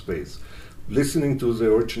Outer Space. Listening to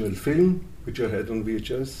the original film, which I had on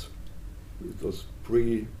VHS, it was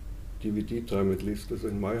pre-DVD time, at least as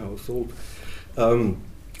in my household, and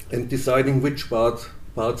deciding which parts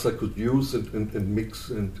I could use and mix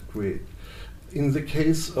and create. In the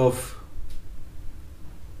case of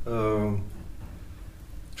Dreamwork,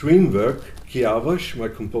 Kiavash, my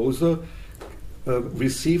composer,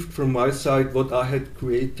 received from my side what I had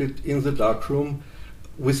created in the darkroom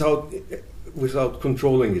without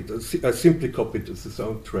controlling it. I simply copied the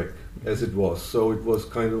soundtrack as it was. So it was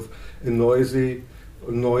kind of a noisy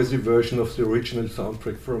version of the original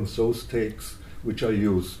soundtrack from those takes, which I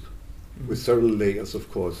used, with several layers, of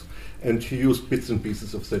course. And he used bits and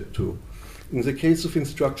pieces of that too. In the case of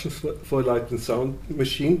Instructions for a Light and Sound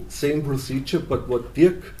Machine, same procedure, but what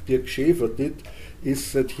Dirk Schäfer did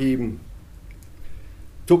is that he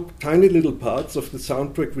took tiny little parts of the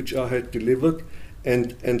soundtrack which I had delivered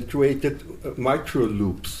and created micro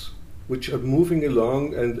loops which are moving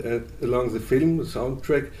along and along the film, the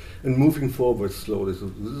soundtrack, and moving forward slowly.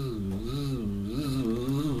 So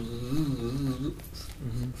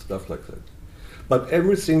stuff like that. But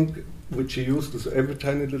everything which he used, so every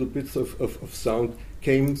tiny little bits of sound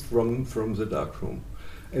came from the darkroom.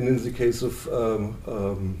 And in the case of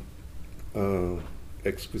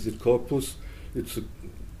Exquisite Corpus, it's a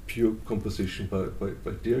pure composition by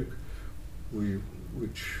Dirk,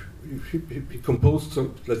 which he composed,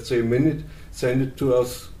 let's say, a minute, sent it to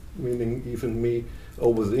us, meaning even me,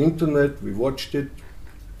 over the internet. We watched it,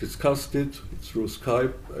 discussed it through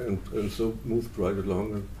Skype, and so moved right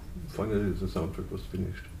along, and finally the soundtrack was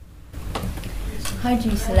finished. How do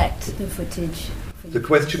you select the footage? The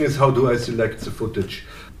question is, how do I select the footage?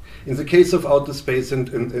 In the case of Outer Space and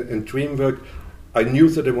Dreamwork, I knew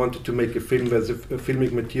that I wanted to make a film where the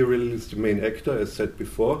filmic material is the main actor, as said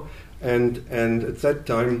before, and at that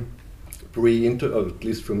time, or at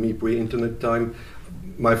least for me, pre-internet time,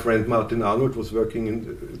 my friend Martin Arnold was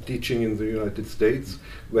teaching in the United States,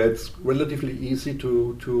 where it's relatively easy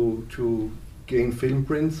to gain film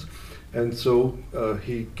prints. And so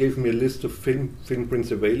he gave me a list of film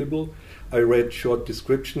prints available. I read short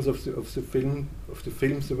descriptions of the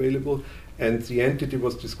films available, and the entity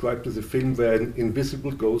was described as a film where an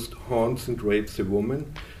invisible ghost haunts and rapes a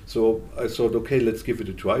woman. So I thought, okay, let's give it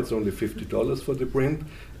a try. It's only $50 for the print,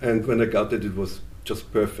 and when I got it, it was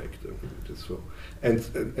just perfect.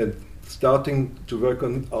 And starting to work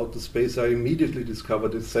on outer space, I immediately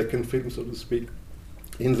discovered a second film, so to speak,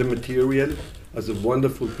 in the material, as a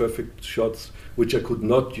wonderful, perfect shots, which I could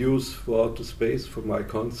not use for outer space, for my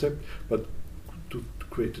concept, but to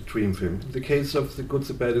create a dream film. In the case of The Good,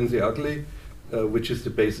 the Bad and the Ugly, which is the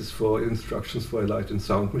basis for instructions for a light and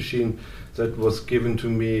sound machine, that was given to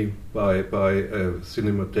me by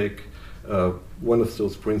Cinematheque, one of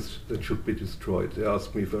those prints that should be destroyed. They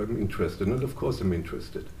asked me if I'm interested, and of course I'm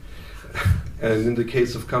interested. And in the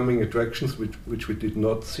case of Coming Attractions, which we did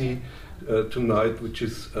not see tonight, which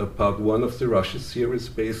is part one of the Rushes series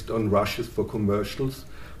based on rushes for commercials,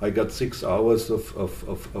 I got 6 hours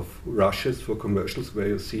of rushes for commercials where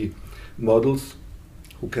you see models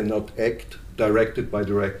who cannot act, directed by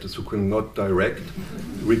directors who cannot direct,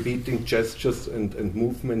 repeating gestures and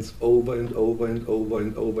movements over and over and over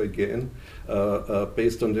and over again,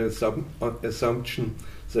 based on the assumption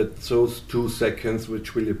that those 2 seconds,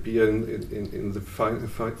 which will appear in the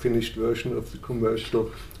finished version of the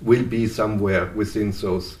commercial, will be somewhere within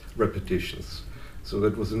those repetitions. So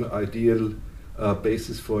that was an ideal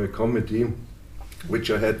basis for a comedy,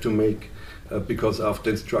 which I had to make because after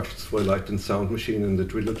Instructions for a Light and Sound Machine and the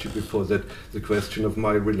trilogy before that, the question of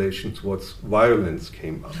my relation towards violence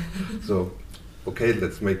came up. So, okay,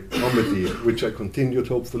 let's make comedy, which I continued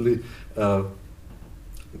hopefully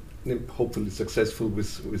successful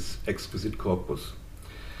with Exquisite Corpus.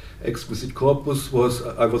 Exquisite Corpus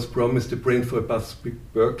I was promised a print for a Busby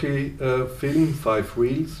Berkeley film, 5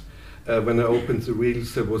 reels. When I opened the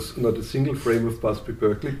reels, there was not a single frame of Busby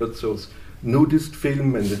Berkeley, but those nudist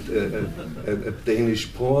film and a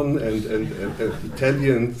Danish porn and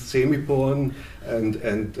Italian semi-porn and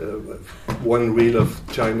 1 reel of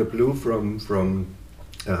China Blue from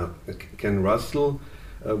Ken Russell,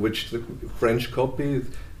 which the French copy,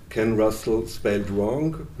 Ken Russell spelled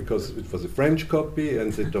wrong because it was a French copy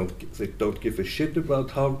and they don't give a shit about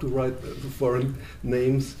how to write the foreign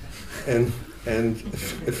names, and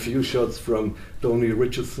a few shots from Tony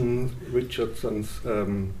Richardson's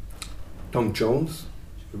Tom Jones,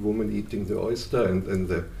 the woman eating the oyster and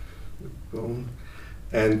the bone.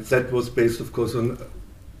 And that was based, of course, on,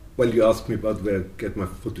 well, you asked me about where I get my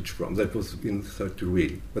footage from. That was in 30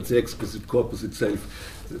 reel. But the Exquisite Corpus itself,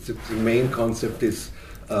 the main concept is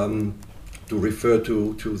to refer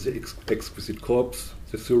to the Exquisite Corpse,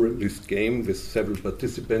 the surrealist game with several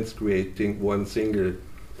participants creating one single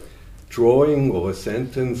drawing or a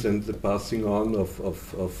sentence and the passing on of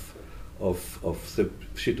the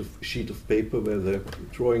sheet of paper where the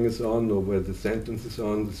drawing is on or where the sentence is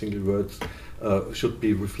on, the single words should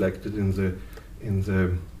be reflected in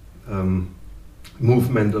the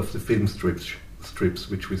movement of the film strips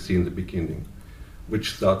which we see in the beginning,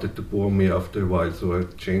 which started to bore me after a while, so I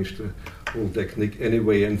changed the whole technique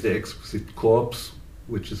anyway. And the Exquisite Corpse,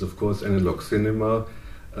 which is of course analog cinema,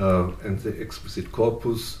 and the Exquisite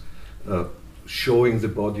Corpus, showing the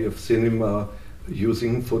body of cinema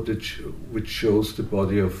using footage which shows the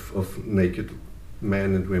body of naked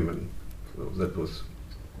men and women. So that was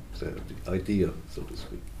the idea, so to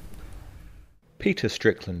speak. Peter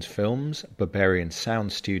Strickland's films, Barbarian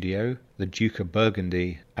Sound Studio, The Duke of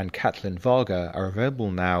Burgundy, and Kathleen Varga are available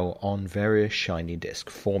now on various shiny disc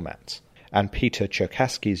formats. And Peter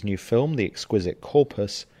Cherkassky's new film, The Exquisite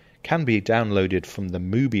Corpus, can be downloaded from the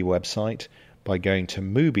Mubi website by going to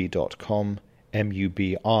mubi.com,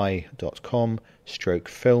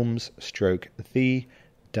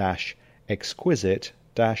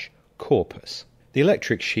 mubi.com/the-exquisite-corpus. The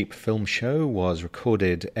Electric Sheep Film Show was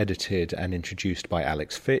recorded, edited and introduced by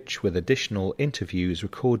Alex Fitch, with additional interviews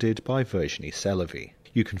recorded by Virginie Selavy.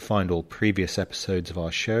 You can find all previous episodes of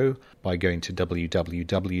our show by going to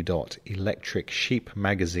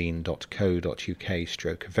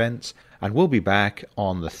www.electricsheepmagazine.co.uk/events, and we'll be back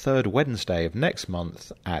on the 3rd Wednesday of next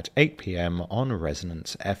month at 8 p.m. on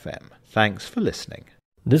Resonance FM. Thanks for listening.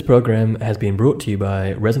 This program has been brought to you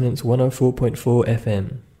by Resonance 104.4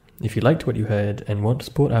 FM. If you liked what you heard and want to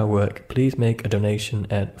support our work, please make a donation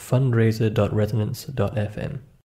at fundraiser.resonance.fm.